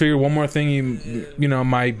 I just figured one more thing you know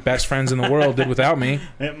my best friends in the world did without me.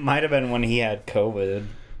 It might have been when he had COVID.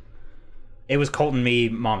 It was Colton, me,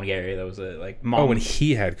 Mom, Gary. That was it. Like mom. Oh, when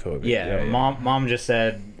he had COVID. Yeah, Mom just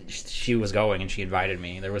said she was going and she invited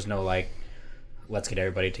me. There was no like, let's get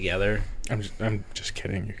everybody together. I'm just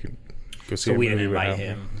kidding. You can go see. So a we didn't movie invite without me.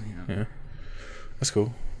 him. You know. Yeah, that's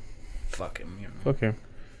cool. Fuck him. You know. Fuck him.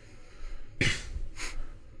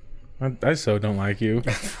 I so don't like you.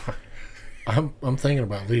 I'm thinking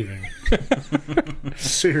about leaving.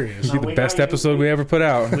 Serious. Be the best episode we ever put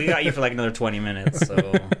out. We got you for like another 20 minutes, so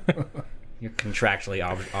you're contractually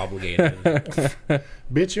obligated.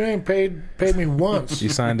 Bitch, you ain't paid me once. You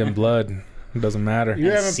signed in blood. It doesn't matter.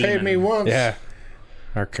 You haven't paid me once. Yeah.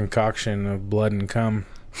 Our concoction of blood and cum.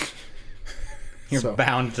 You're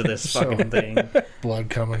bound to this fucking thing. Blood,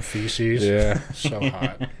 cum, and feces. Yeah. So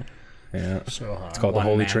hot. Yeah. So hot. It's called the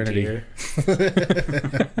Holy Trinity.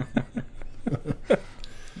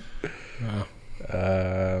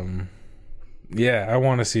 Yeah, I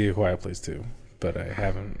want to see A Quiet Place too, but I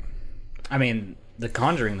haven't. I mean, The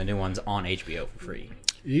Conjuring, the new one's on HBO for free.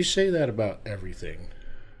 You say that about everything.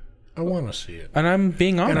 I want to see it. And I'm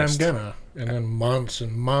being honest. And I'm gonna. And then months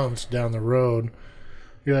and months down the road,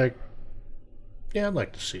 you're like, yeah, I'd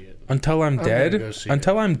like to see it. Until I'm dead.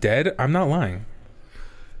 Until I'm dead, I'm not lying.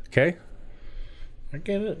 Okay? I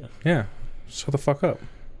get it. Yeah. Shut the fuck up.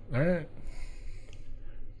 All right.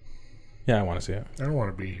 Yeah, I want to see it. I don't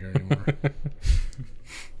want to be here anymore.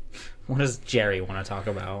 What does Jerry want to talk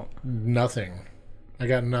about? Nothing. I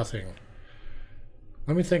got nothing.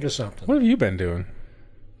 Let me think of something. What have you been doing?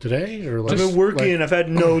 Today? Or like, I've been working. I've had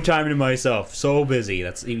no time to myself. So busy.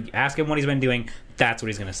 That's you ask him what he's been doing. That's what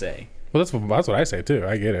he's gonna say. Well, that's what I say too.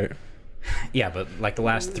 I get it. Yeah, but like the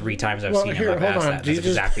last 3 times I've seen here, him, I've hold asked on. that. That's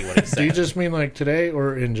exactly what he said. Do you just mean like today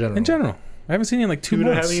or in general? In general. I haven't seen you in like 2 Dude,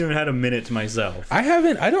 months. I haven't even had a minute to myself. I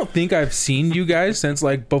don't think I've seen you guys since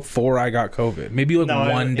like before I got COVID. Maybe like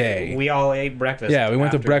one day. We all ate breakfast. Yeah, we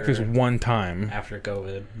went to breakfast one time. After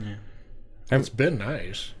COVID. Yeah. It's been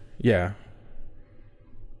nice. Yeah.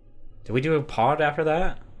 Did we do a pod after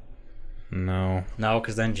that? No. No,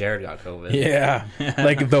 because then Jared got COVID. Yeah.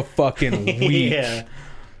 Like the fucking week. Yeah.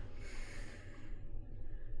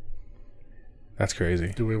 That's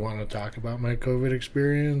crazy. Do we want to talk about my COVID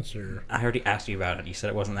experience, or I already asked you about it. You said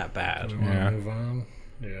it wasn't that bad. do we want to move on?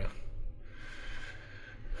 Yeah.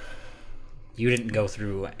 You didn't go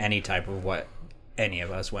through any type of what any of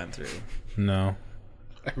us went through. No.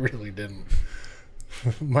 I really didn't.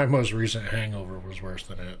 My most recent hangover was worse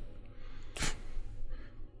than it.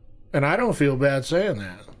 And I don't feel bad saying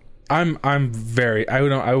that. I'm very I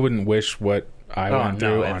wouldn't wish what I went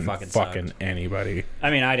through it on fucking anybody. I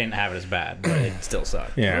mean, I didn't have it as bad, but it still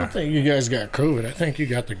sucked. I Yeah. don't think you guys got COVID. I think you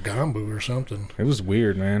got the Gambu or something. It was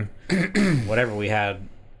weird, man. Whatever we had,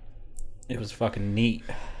 it was fucking neat.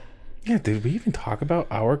 Yeah, did we even talk about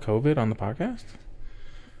our COVID on the podcast?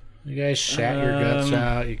 You guys shat your guts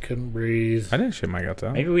out. You couldn't breathe. I didn't shit my guts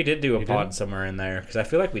out. Maybe we did do a pod did? somewhere in there, because I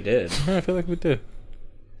feel like we did. Yeah, I feel like we did.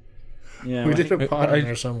 Yeah, We I did think, a pod in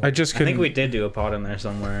there somewhere. I just I couldn't. think we did do a pod in there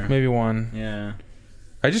somewhere. Maybe one. Yeah.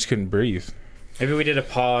 I just couldn't breathe. Maybe we did a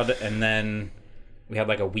pod, and then we had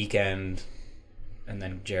like a weekend, and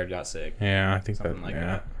then Jared got sick. Yeah, I think Something like yeah.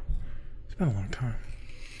 that. It's been a long time.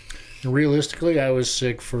 Realistically, I was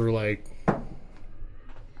sick for like,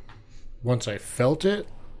 once I felt it,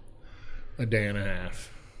 a day and a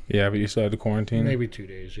half. Yeah, but you still had to quarantine. Maybe 2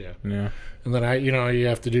 days, yeah. Yeah. And then you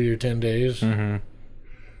have to do your 10 days. Mm-hmm.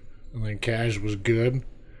 And then Cash was good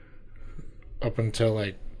up until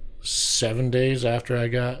like 7 days after I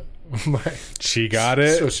got my. She got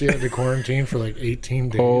it. So she had to quarantine for like 18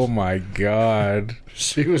 days. Oh my god.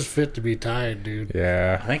 She was fit to be tied, dude.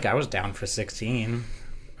 Yeah. I think I was down for 16.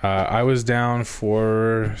 I was down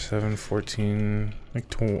for 7, 14, like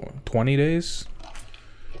 20 days.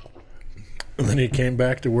 And then he came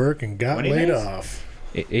back to work and got 20 laid days? off.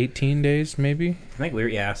 18 days, maybe? I think we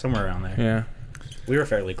were, somewhere around there. Yeah. We were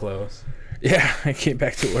fairly close. Yeah, I came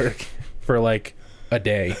back to work for like a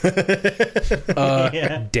day.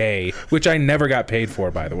 Yeah. Day. Which I never got paid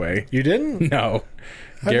for, by the way. You didn't? No.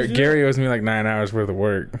 did you Gary owes me like 9 hours worth of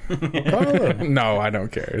work. Call him. No, I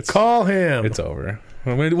don't care. Call him. It's over.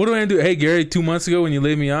 What do I do? Hey, Gary, 2 months ago when you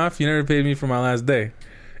laid me off, you never paid me for my last day.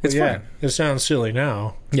 It's fine. It sounds silly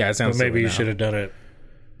now. Yeah, it sounds But maybe silly you now. should have done it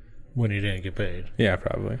when you didn't get paid. Yeah,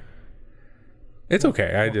 probably. It's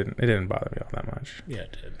okay. It didn't bother me all that much. Yeah,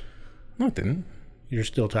 it did. No, it didn't. You're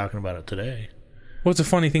still talking about it today. Well, it's a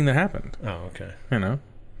funny thing that happened. Oh, okay. You know?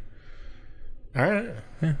 All right.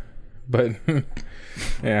 But,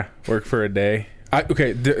 yeah, work for a day. I've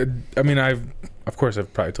probably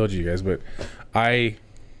told you guys, but I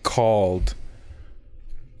called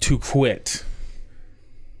to quit.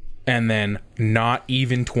 And then not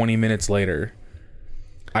even 20 minutes later,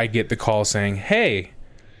 I get the call saying, hey,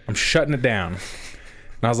 I'm shutting it down.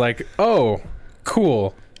 And I was like, oh,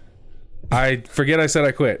 cool. I forget I said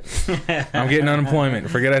I quit. I'm getting unemployment.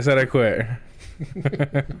 Forget I said I quit.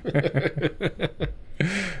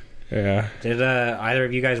 Yeah. Did either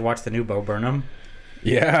of you guys watch the new Bo Burnham?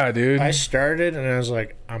 Yeah, dude. I started and I was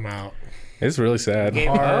like, I'm out. It's really sad. Gave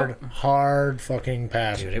up? Hard fucking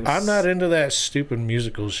pass. Dude, I'm not into that stupid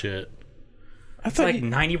musical shit. I It's thought like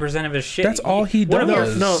 90% of his shit. that's all he One of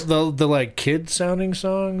does. No, the like kid sounding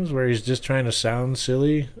songs where he's just trying to sound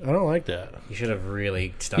silly. I don't like that. You should have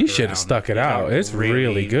really stuck You around. should have stuck it It got out. It's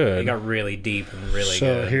really good. It got really deep and really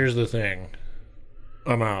So good. here's the thing.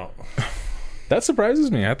 I'm out. That surprises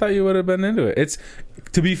me. I thought you would have been into it. It's,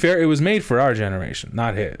 to be fair, it was made for our generation,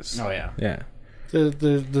 not his. Oh, yeah. Yeah.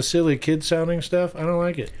 The silly kid sounding stuff, I don't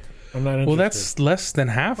like it. I'm not interested. Well, that's less than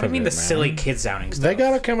half What do of you mean it, the man. silly kid sounding stuff? They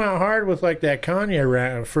gotta come out hard with like that Kanye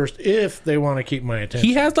rant first if they want to keep my attention.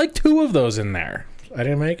 He has like 2 of those in there. I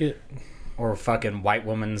didn't make it, Or fucking White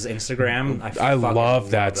Woman's Instagram. I fucking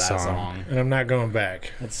love that song. and I'm not going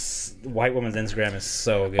back. It's White Woman's Instagram is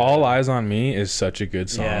so good. All Eyes on Me is such a good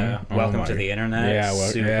song. Yeah. Oh Welcome my- to the Internet. Yeah,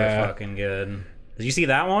 Super fucking good. Did you see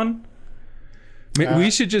that one?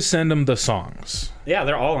 We should just send him the songs. Yeah,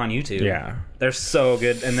 they're all on YouTube. Yeah. They're so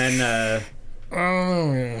good. And then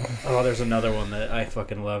Oh, there's another one that I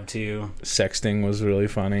fucking love too. Sexting was really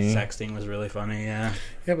funny. Sexting was really funny, yeah.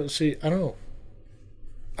 yeah, but see,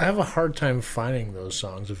 I have a hard time finding those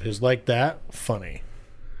songs of his like that funny.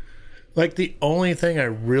 Like the only thing I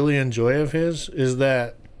really enjoy of his is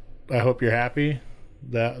that I Hope You're Happy,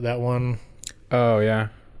 that one Oh, yeah.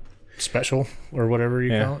 special or whatever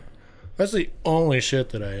you Yeah. call it. That's the only shit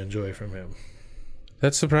that I enjoy from him.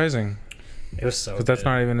 That's surprising. It was so But that's good.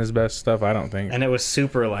 not even his best stuff, I don't think. And it was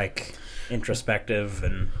super like introspective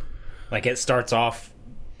and like it starts off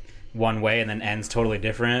one way and then ends totally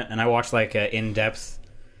different. And I watched like a in-depth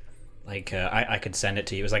I could send it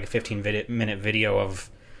to you. It was like a 15-minute video of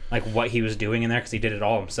like what he was doing in there because he did it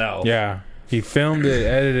all himself. Yeah. He filmed it,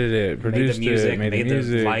 edited it, Made produced the music, it, made the the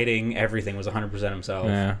music. lighting, everything was 100% himself.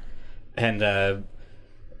 Yeah. And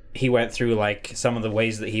he went through like some of the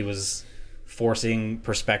ways that he was forcing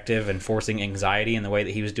perspective and forcing anxiety in the way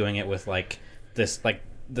that he was doing it with like this like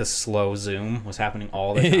the slow zoom was happening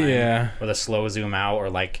all the time. Yeah. Or the slow zoom out or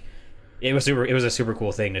like it was a super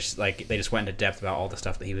cool thing. Just like they just went into depth about all the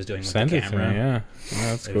stuff that he was doing with Send the it to camera. me, yeah.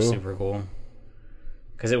 That's It cool. was super cool.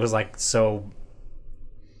 Because it was like so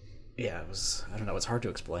yeah, it was I don't know, it's hard to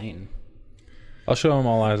explain. I'll show him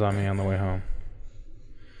All Eyes on Me on the way home.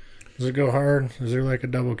 Does it go hard? Is there like a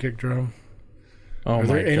double kick drum? Oh Are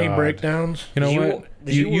my there any God. breakdowns? You know Did you- what?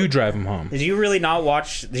 did You, you- you drive him home. Did you really not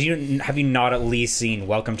watch? Have you not at least seen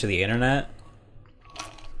Welcome to the Internet?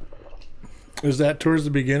 Is that towards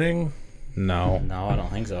the beginning? No. No, I don't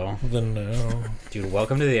think so. Then no. Dude,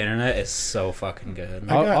 Welcome to the Internet is so fucking good.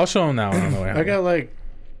 I'll show him that one on the way home. I got like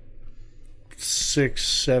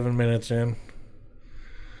 6-7 minutes in.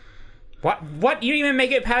 What? What? You didn't even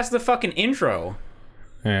make it past the fucking intro.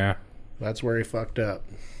 Yeah. That's where he fucked up.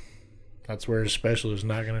 That's where his special is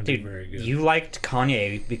not going to do Dude, very good. you liked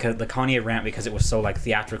Kanye because the Kanye rant because it was so like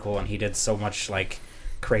theatrical and he did so much like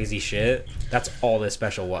crazy shit. That's all this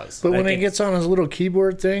special was. But when Like, he gets on his little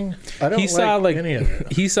keyboard thing, I don't He saw like any of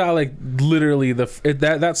it. he saw like literally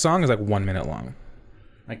that song is like 1 minute long.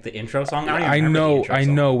 like the intro song, I don't even I remember the know intro I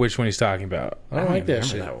song. know which one he's talking about. I don't like even that remember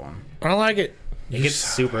shit. that one. I don't like it. It gets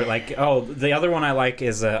super like the other one I like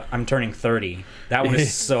is I'm turning 30. That one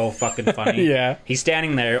is so fucking funny. Yeah. He's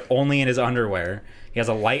standing there only in his underwear. He has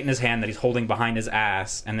a light in his hand that he's holding behind his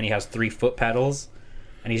ass, and then he has 3 foot pedals,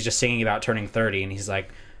 and he's just singing about turning 30, and he's like,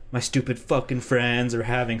 my stupid fucking friends are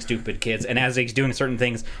having stupid kids. And as he's doing certain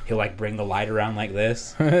things, he'll like bring the light around like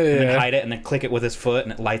this, and then hide it, and then click it with his foot,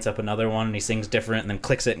 and it lights up another one, and he sings different, and then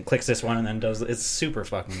clicks it, and clicks this one, and then does it's super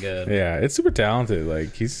fucking good. Yeah, it's super talented.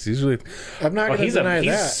 Like he's really I'm not Well, going to deny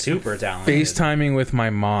he's that. super talented. FaceTiming with my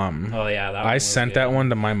mom. Oh yeah, that one I was sent good. that one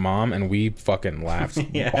to my mom and we fucking laughed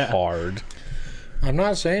Yeah. hard. I'm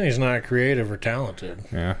not saying he's not creative or talented.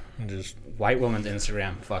 Yeah. I'm just White woman's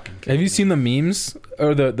Instagram fucking killed Have you me. seen the memes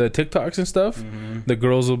or the TikToks and stuff? Mm-hmm. The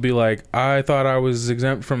girls will be like, I thought I was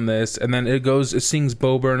exempt from this. And then it sings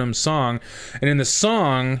Bo Burnham's song. And in the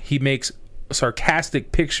song, he makes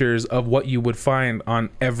sarcastic pictures of what you would find on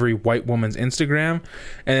every white woman's Instagram.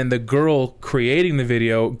 And the girl creating the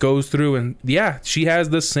video goes through and, yeah, she has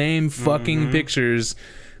the same fucking Mm-hmm. pictures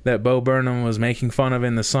that Bo Burnham was making fun of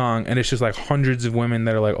in the song. And it's just like hundreds of women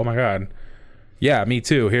that are like, oh my God. Yeah, me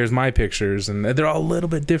too. Here's my pictures. And they're all a little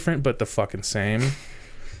bit different, but the fucking same.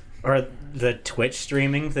 Or the Twitch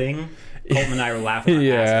streaming thing. Colton and I were laughing our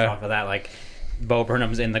Yeah. asses off of that. Like, Bo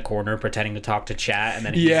Burnham's in the corner pretending to talk to chat, and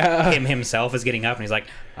then Yeah. him himself is getting up, and he's like,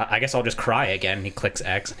 I guess I'll just cry again. And he clicks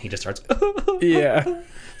X, and he just starts Yeah.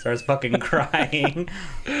 starts fucking crying.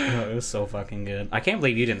 Oh, it was so fucking good. I can't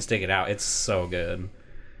believe you didn't stick it out. It's so good.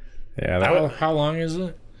 Yeah, how long is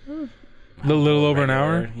it? a little over an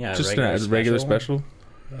hour. Yeah, Just regular a regular special.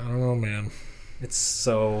 I don't know, man. It's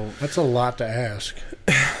so... That's a lot to ask.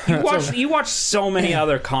 You watch so many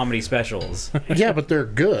other comedy specials. Yeah, but they're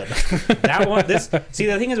good. That one, see,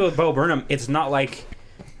 the thing is with Bo Burnham, it's not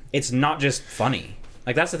just funny.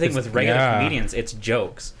 Like, that's the thing with regular comedians, it's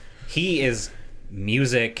jokes. He is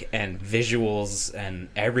music and visuals and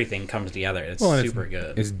everything comes together. It's super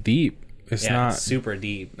good. It's deep. It's not it's super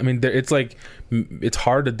deep. I mean, it's like, it's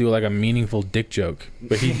hard to do like a meaningful dick joke,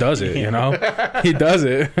 but he does it, you know? He does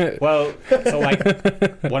it. Well, so like,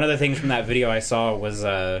 one of the things from that video I saw was,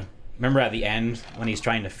 remember at the end when he's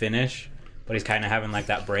trying to finish, but he's kind of having like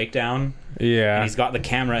that breakdown? Yeah. And he's got the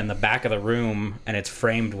camera in the back of the room and it's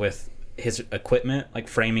framed with his equipment, like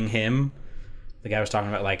framing him. The guy was talking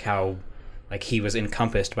about like how like he was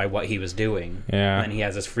encompassed by what he was doing. Yeah. And then he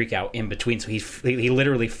has this freak out in between. So he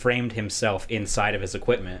literally framed himself inside of his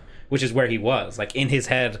equipment, which is where he was. Like in his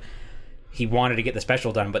head, he wanted to get the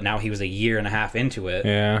special done, but now he was a year and a half into it.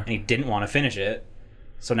 Yeah. And he didn't want to finish it.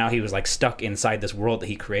 So now he was like stuck inside this world that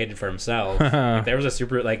he created for himself. Like, there was a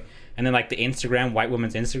super like, and then like the Instagram, white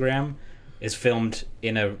woman's Instagram is filmed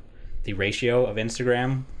in the ratio of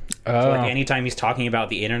Instagram. So like anytime he's talking about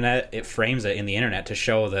the internet, it frames it in the internet to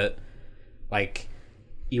show that like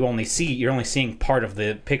you're only seeing part of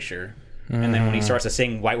the picture. And then when he starts to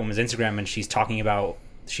sing white woman's Instagram and she's talking about,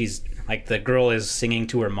 she's like, the girl is singing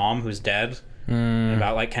to her mom who's dead,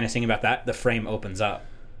 about like kind of singing about that, the frame opens up.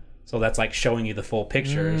 So that's like showing you the full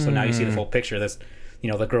picture. So now you see the full picture. That's,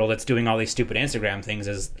 you know, the girl that's doing all these stupid Instagram things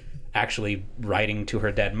is actually writing to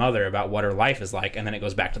her dead mother about what her life is like, and then it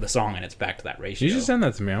goes back to the song and it's back to that ratio. You should send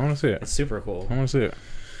that to me. I want to see it. It's super cool. I want to see it.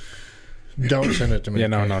 Don't send it to me. Yeah,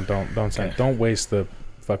 no, don't send it. Don't waste the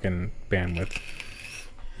fucking bandwidth.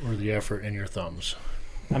 Or the effort in your thumbs.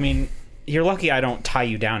 I mean, you're lucky I don't tie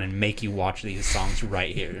you down and make you watch these songs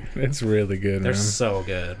right here. It's really good, They're man. so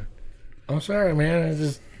good. I'm sorry,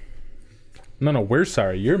 man. No, we're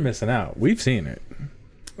sorry. You're missing out. We've seen it.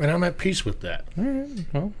 And I'm at peace with that. All right,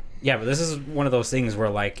 well. Yeah, but this is one of those things where,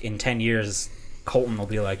 like, in 10 years, Colton will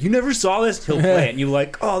be like, "You never saw this?" He'll play it, and you're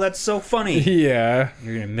like, "Oh, that's so funny." Yeah.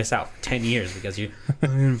 You're going to miss out 10 years because I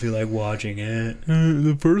didn't feel like watching it.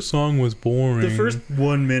 The first song was boring. The first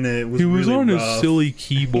 1 minute was He was really on rough. his silly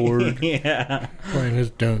keyboard. Yeah. Playing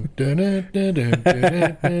his dun dun dun dun dun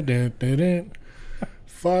dun dun dun dun dun.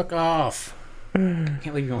 Fuck off. I can't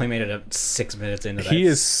believe you only made it up 6 minutes into that. He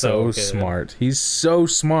is It's so good. smart. He's so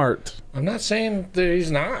smart. I'm not saying that he's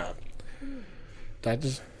not.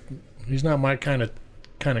 He's not my kind of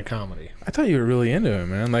comedy. I thought you were really into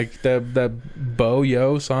him, man. Like that Bo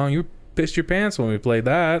Yo song, you pissed your pants when we played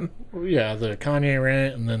that. Yeah, the Kanye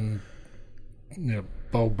rant, and then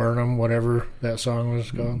Bo Burnham, whatever that song was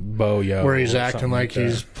called. Bo Yo. Where he's or acting something like that.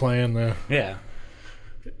 he's playing the... Yeah.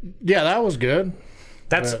 Yeah, that was good.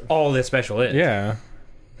 That's all this special is. Yeah.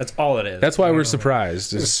 That's all it is. That's why we're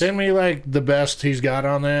surprised. It's- Send me like the best he's got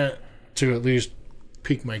on that to at least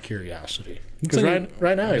pique my curiosity. Because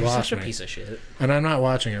right now he You're lost such a me. piece of shit. And I'm not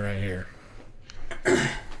watching it right here.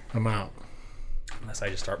 I'm out. Unless I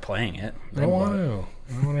just start playing it. I don't want to.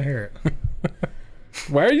 I don't want to hear it.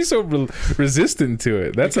 Why are you so resistant to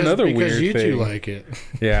it? That's another weird because you thing. two like it.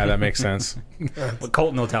 Yeah, that makes sense. But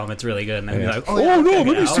Colton will tell him it's really good, and then he'll be like, Oh, "Oh, yeah, no, check let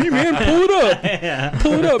me it out." see, man. Pull it up. Yeah.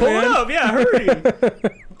 Pull it up, Pull man. it up, yeah, hurry.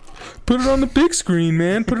 Put it on the big screen,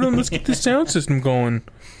 man. Put it on. Let's get the sound system going.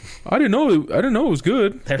 I didn't know it was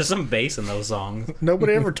good. There's some bass in those songs.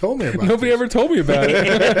 Nobody ever told me about Nobody ever told me about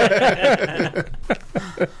it.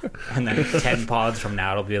 And then 10 pods from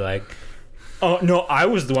now, it'll be like, "Oh, no, I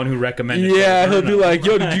was the one who recommended it." Yeah, he'll be like,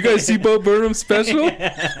 "Yo, did you guys see Bo Burnham's special?"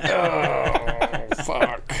 Oh,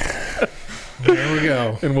 fuck. There we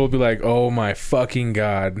go. And we'll be like, "Oh my fucking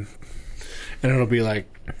god." And it'll be like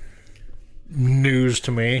news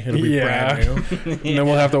to me. It'll be brand new. And then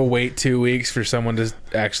we'll have to wait 2 weeks for someone to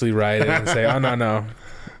actually write it and say, "Oh no,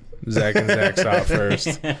 Zach and Zach saw it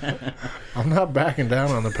first." I'm not backing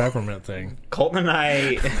down on the peppermint thing. Colton and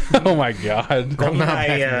I, Oh my god. Colton and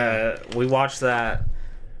I, we watched that.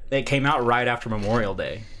 It came out right after Memorial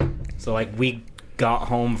Day. So, like, we got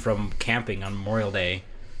home from camping on Memorial Day,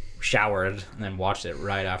 showered, and then watched it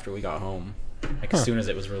right after we got home. Like, as soon as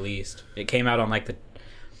it was released. It came out on, like, the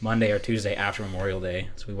Monday or Tuesday after Memorial Day.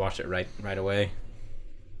 So we watched it right away.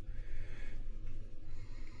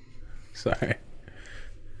 Sorry.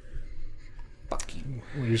 Fuck you.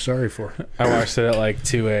 What are you sorry for? I watched it at like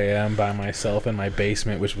 2 a.m. by myself in my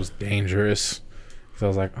basement, which was dangerous. So I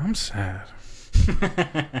was like, I'm sad.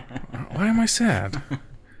 Why am I sad?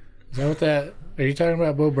 Is that what that... Are you talking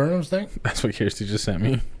about Bo Burnham's thing? That's what Kirsty just sent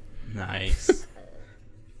me. Nice.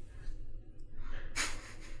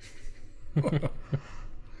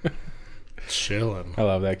 Chilling. I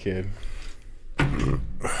love that kid.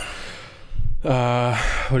 What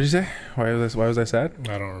did you say? Why was I sad?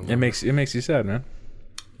 I don't remember. It makes you sad, man.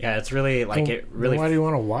 Yeah, it's really like Well, it really. Why do you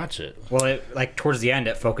want to watch it? Well, it like towards the end,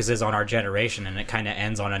 it focuses on our generation, and it kind of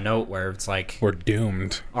ends on a note where it's like We're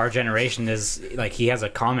doomed. our generation is like he has a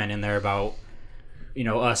comment in there about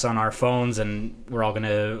us on our phones, and we're all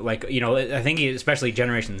gonna like I think especially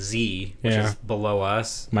Generation Z, which is below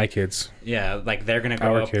us. My kids. Yeah, like they're gonna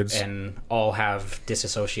grow Our up kids. and all have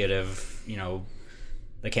disassociative.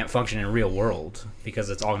 They can't function in real world because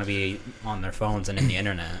it's all gonna be on their phones and in the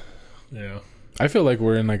internet. Yeah. I feel like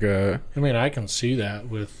we're in like a. I mean, I can see that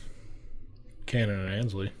with Cannon and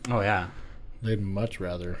Ansley. Oh yeah. They'd much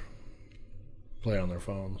rather play on their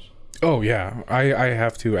phones. Oh yeah, I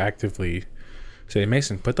have to actively say,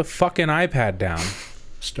 Mason, put the fucking iPad down.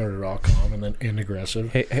 Started all calm and then in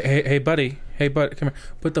aggressive. Hey, buddy. Hey, bud, come here.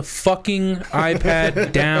 Put the fucking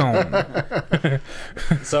iPad down.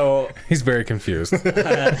 So He's very confused.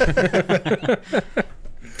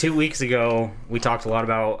 2 weeks ago, we talked a lot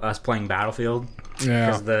about us playing Battlefield Yeah.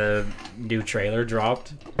 because the new trailer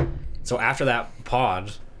dropped. So after that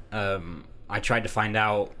pod, I tried to find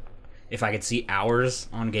out if I could see hours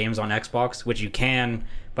on games on Xbox, which you can,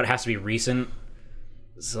 but it has to be recent.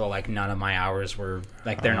 So like none of my hours were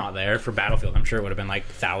like they're not there for Battlefield. I'm sure it would have been like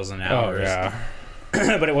 1,000 hours. Oh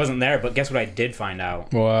yeah. But it wasn't there. But guess what I did find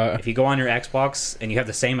out? What? If you go on your Xbox and you have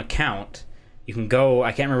the same account, you can go,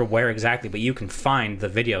 I can't remember where exactly, but you can find the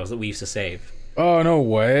videos that we used to save. Oh no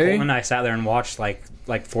way. Colton and I sat there and watched like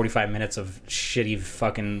 45 minutes of shitty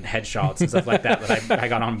fucking headshots and stuff like that I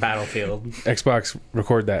got on Battlefield. Xbox,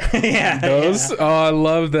 record that. Yeah. Those? Yeah. Oh, I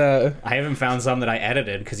love that. I haven't found some that I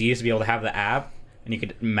edited because you used to be able to have the app and you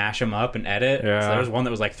could mash them up and edit. Yeah. So there was one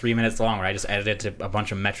that was like 3 minutes long where I just edited to a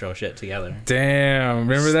bunch of Metro shit together. Damn.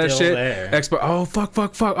 Remember that Still shit? there. Xbox. Oh, fuck. Oh,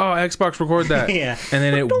 Xbox, record that. Yeah. And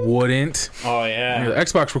then it wouldn't. Oh, yeah.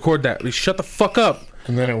 Xbox, record that. Shut the fuck up.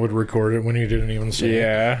 And then it would record it when you didn't even say it.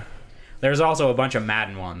 Yeah. There's also a bunch of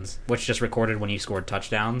Madden ones, which just recorded when you scored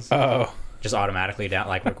touchdowns. Oh, Just automatically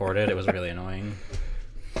recorded. It was really annoying.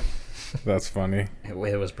 that's funny. It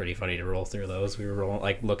was pretty funny to roll through those. We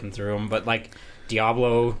were looking through them, but like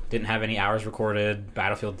Diablo didn't have any hours recorded.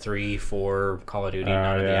 Battlefield 3, 4, Call of Duty,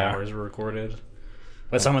 none of the hours were recorded.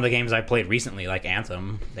 But some of the games I played recently, like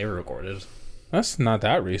Anthem, they were recorded. That's not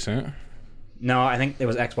that recent. No, I think it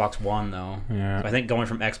was Xbox One though. Yeah. So I think going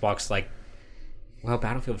from Xbox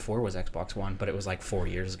Battlefield 4 was Xbox One, but it was like 4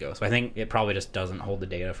 years ago. So I think it probably just doesn't hold the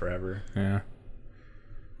data forever. Yeah.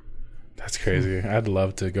 That's crazy. I'd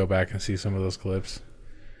love to go back and see some of those clips.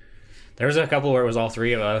 There was a couple where it was all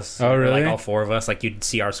three of us. Oh, or really? like all four of us. Like you'd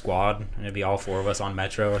see our squad, and it'd be all four of us on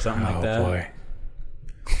Metro or something like that. Oh, boy.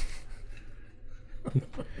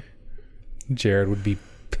 Jared would be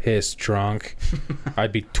pissed drunk.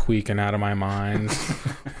 I'd be tweaking out of my mind.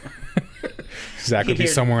 Zach would be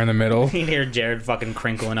somewhere in the middle. You'd hear Jared fucking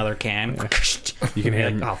crinkle another can. You can hear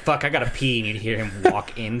him. Like, oh, fuck, I gotta pee. And you'd hear him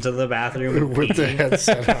walk into the bathroom With the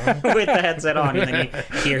headset on. with the headset on. And then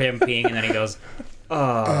you hear him peeing, and then he goes,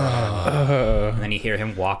 and then you hear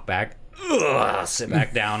him walk back, sit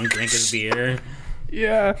back down, drink his beer.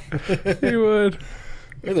 Yeah, he would.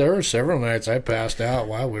 There were several nights I passed out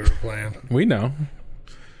while we were playing. We know.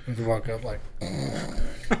 I'd walk up like,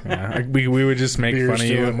 Yeah, we would just make beer fun of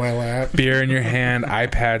still you. in my lap. Beer in your hand,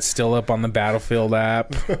 iPad still up on the Battlefield app,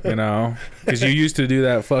 because you used to do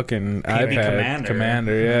that fucking iPad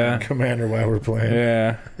Commander, yeah. Commander while we're playing.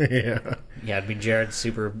 Yeah. Yeah. Yeah, it'd be Jared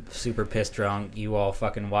super pissed drunk, you all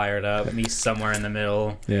fucking wired up, me somewhere in the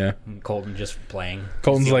middle, Yeah. and Colton just playing.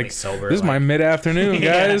 Colton's He's the only like, sober, this is my mid-afternoon,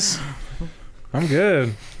 Yeah. guys. I'm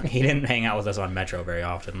good. He didn't hang out with us on Metro very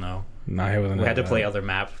often, though. No, he wasn't. We had to play other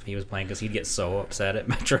maps he was playing because he'd get so upset at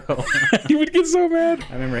Metro. He would get so mad.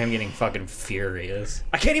 I remember him getting fucking furious.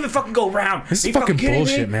 I can't even fucking go around. This Are is you fucking kidding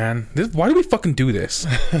bullshit, me? man. Why do we fucking do this?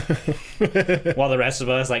 While the rest of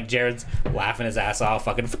us, like Jared's laughing his ass off,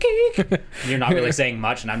 fucking fucking. You're not really saying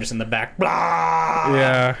much, and I'm just in the back.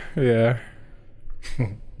 Blah. Yeah.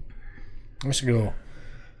 I should go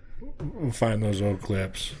find those old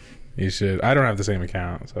clips. You should. I don't have the same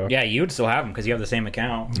account, so. Yeah, you'd still have them because you have the same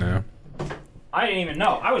account. No. I didn't even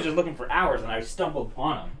know. I was just looking for hours, and I stumbled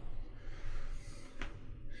upon them.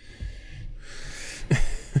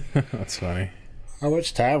 That's funny. How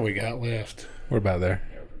much time we got left? Mm. We're about there.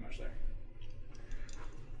 Yeah, we're pretty much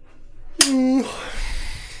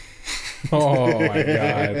there. Oh my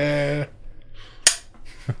god.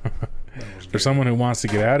 For someone who wants to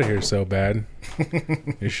get out of here so bad,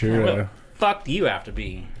 you sure Where the fuck do you have to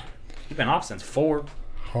be? You've been off since 4.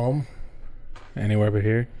 Home? anywhere but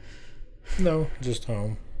here? No, just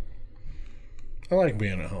home. I like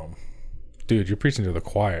being at home. Dude, you're preaching to the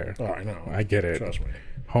choir. Oh, I know. I get it. Trust me.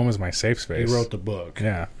 Home is my safe space. He wrote the book.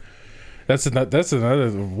 Yeah. That's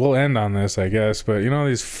another. We'll end on this, I guess. But you know,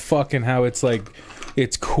 these fucking how it's like,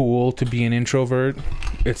 it's cool to be an introvert.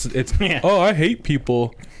 It's. Yeah. Oh, I hate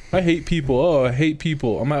people. I hate people. Oh, I hate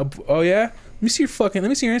people. I'm like, oh yeah. Let me see your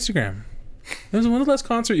Instagram. When was the last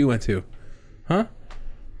concert you went to? Huh?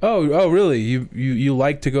 Oh, really? You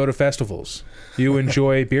like to go to festivals? You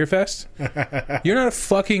enjoy Beer Fest? You're not a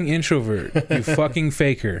fucking introvert, you fucking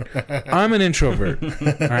faker. I'm an introvert.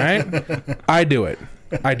 All right? I do it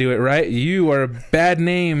right. You are a bad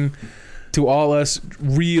name to all us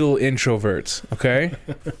real introverts. Okay?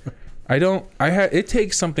 It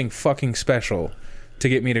takes something fucking special to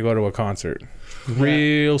get me to go to a concert.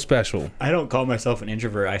 Real special. I don't call myself an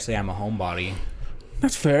introvert. I say I'm a homebody.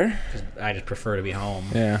 That's fair. I just prefer to be home.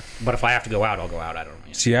 Yeah. But if I have to go out, I'll go out. I don't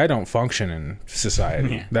know. See, I don't function in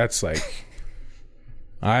society. Yeah. That's like,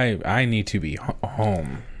 I need to be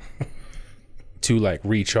home to like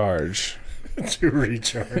recharge. To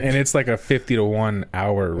recharge. And it's like a 50 to 1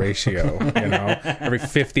 hour ratio. You know, every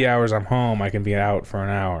 50 hours I'm home, I can be out for an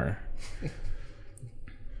hour.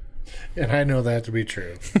 And I know that to be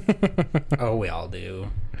true. Oh, we all do.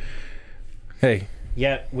 Hey.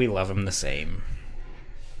 Yet we love him the same.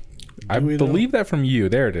 I believe that from you.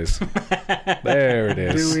 There it is. There it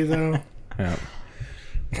is. Do we though? Yeah.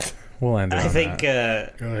 We'll end it on I think.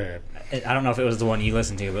 that. Go ahead. I don't know if it was the one you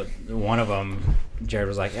listened to, but one of them, Jared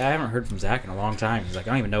was like, "Yeah, I haven't heard from Zach in a long time." He's like, "I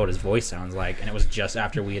don't even know what his voice sounds like," and it was just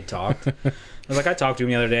after we had talked. I was like, "I talked to him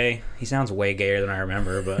the other day. He sounds way gayer than I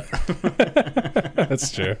remember," but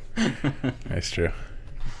That's true. That's true.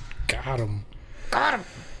 Got him.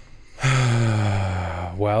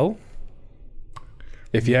 Well,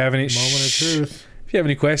 if you have any Moment of truth. If you have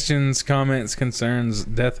any questions, comments, concerns,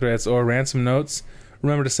 death threats, or ransom notes,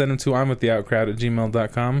 remember to send them to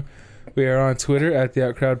imwiththeoutcrowd@gmail.com. We are on Twitter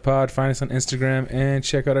 @theoutcrowdpod. Find us on Instagram and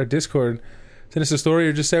check out our Discord. Send us a story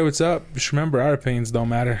or just say what's up. Just remember, our opinions don't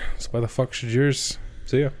matter. So why the fuck should yours?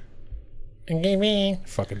 See ya.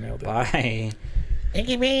 Fucking nailed it. bye.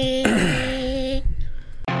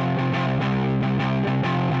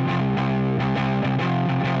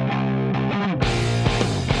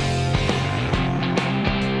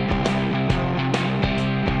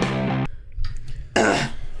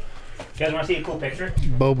 You guys want to see a cool picture?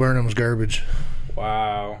 Bo Burnham's garbage.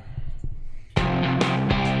 Wow.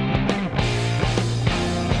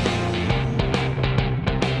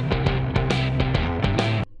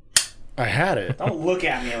 I had it. Don't look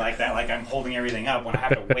at me like that, like I'm holding everything up when I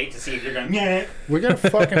have to wait to see if you're going, yeah. We got a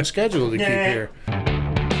fucking schedule to keep Yeah. here.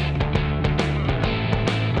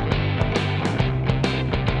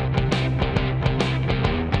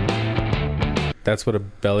 That's what a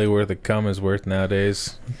belly worth of cum is worth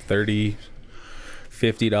nowadays. $30,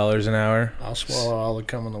 $50 an hour. I'll swallow all the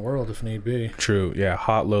cum in the world if need be. True. Yeah.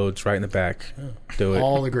 Hot loads right in the back. Do it.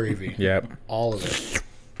 All the gravy. Yep. All of it.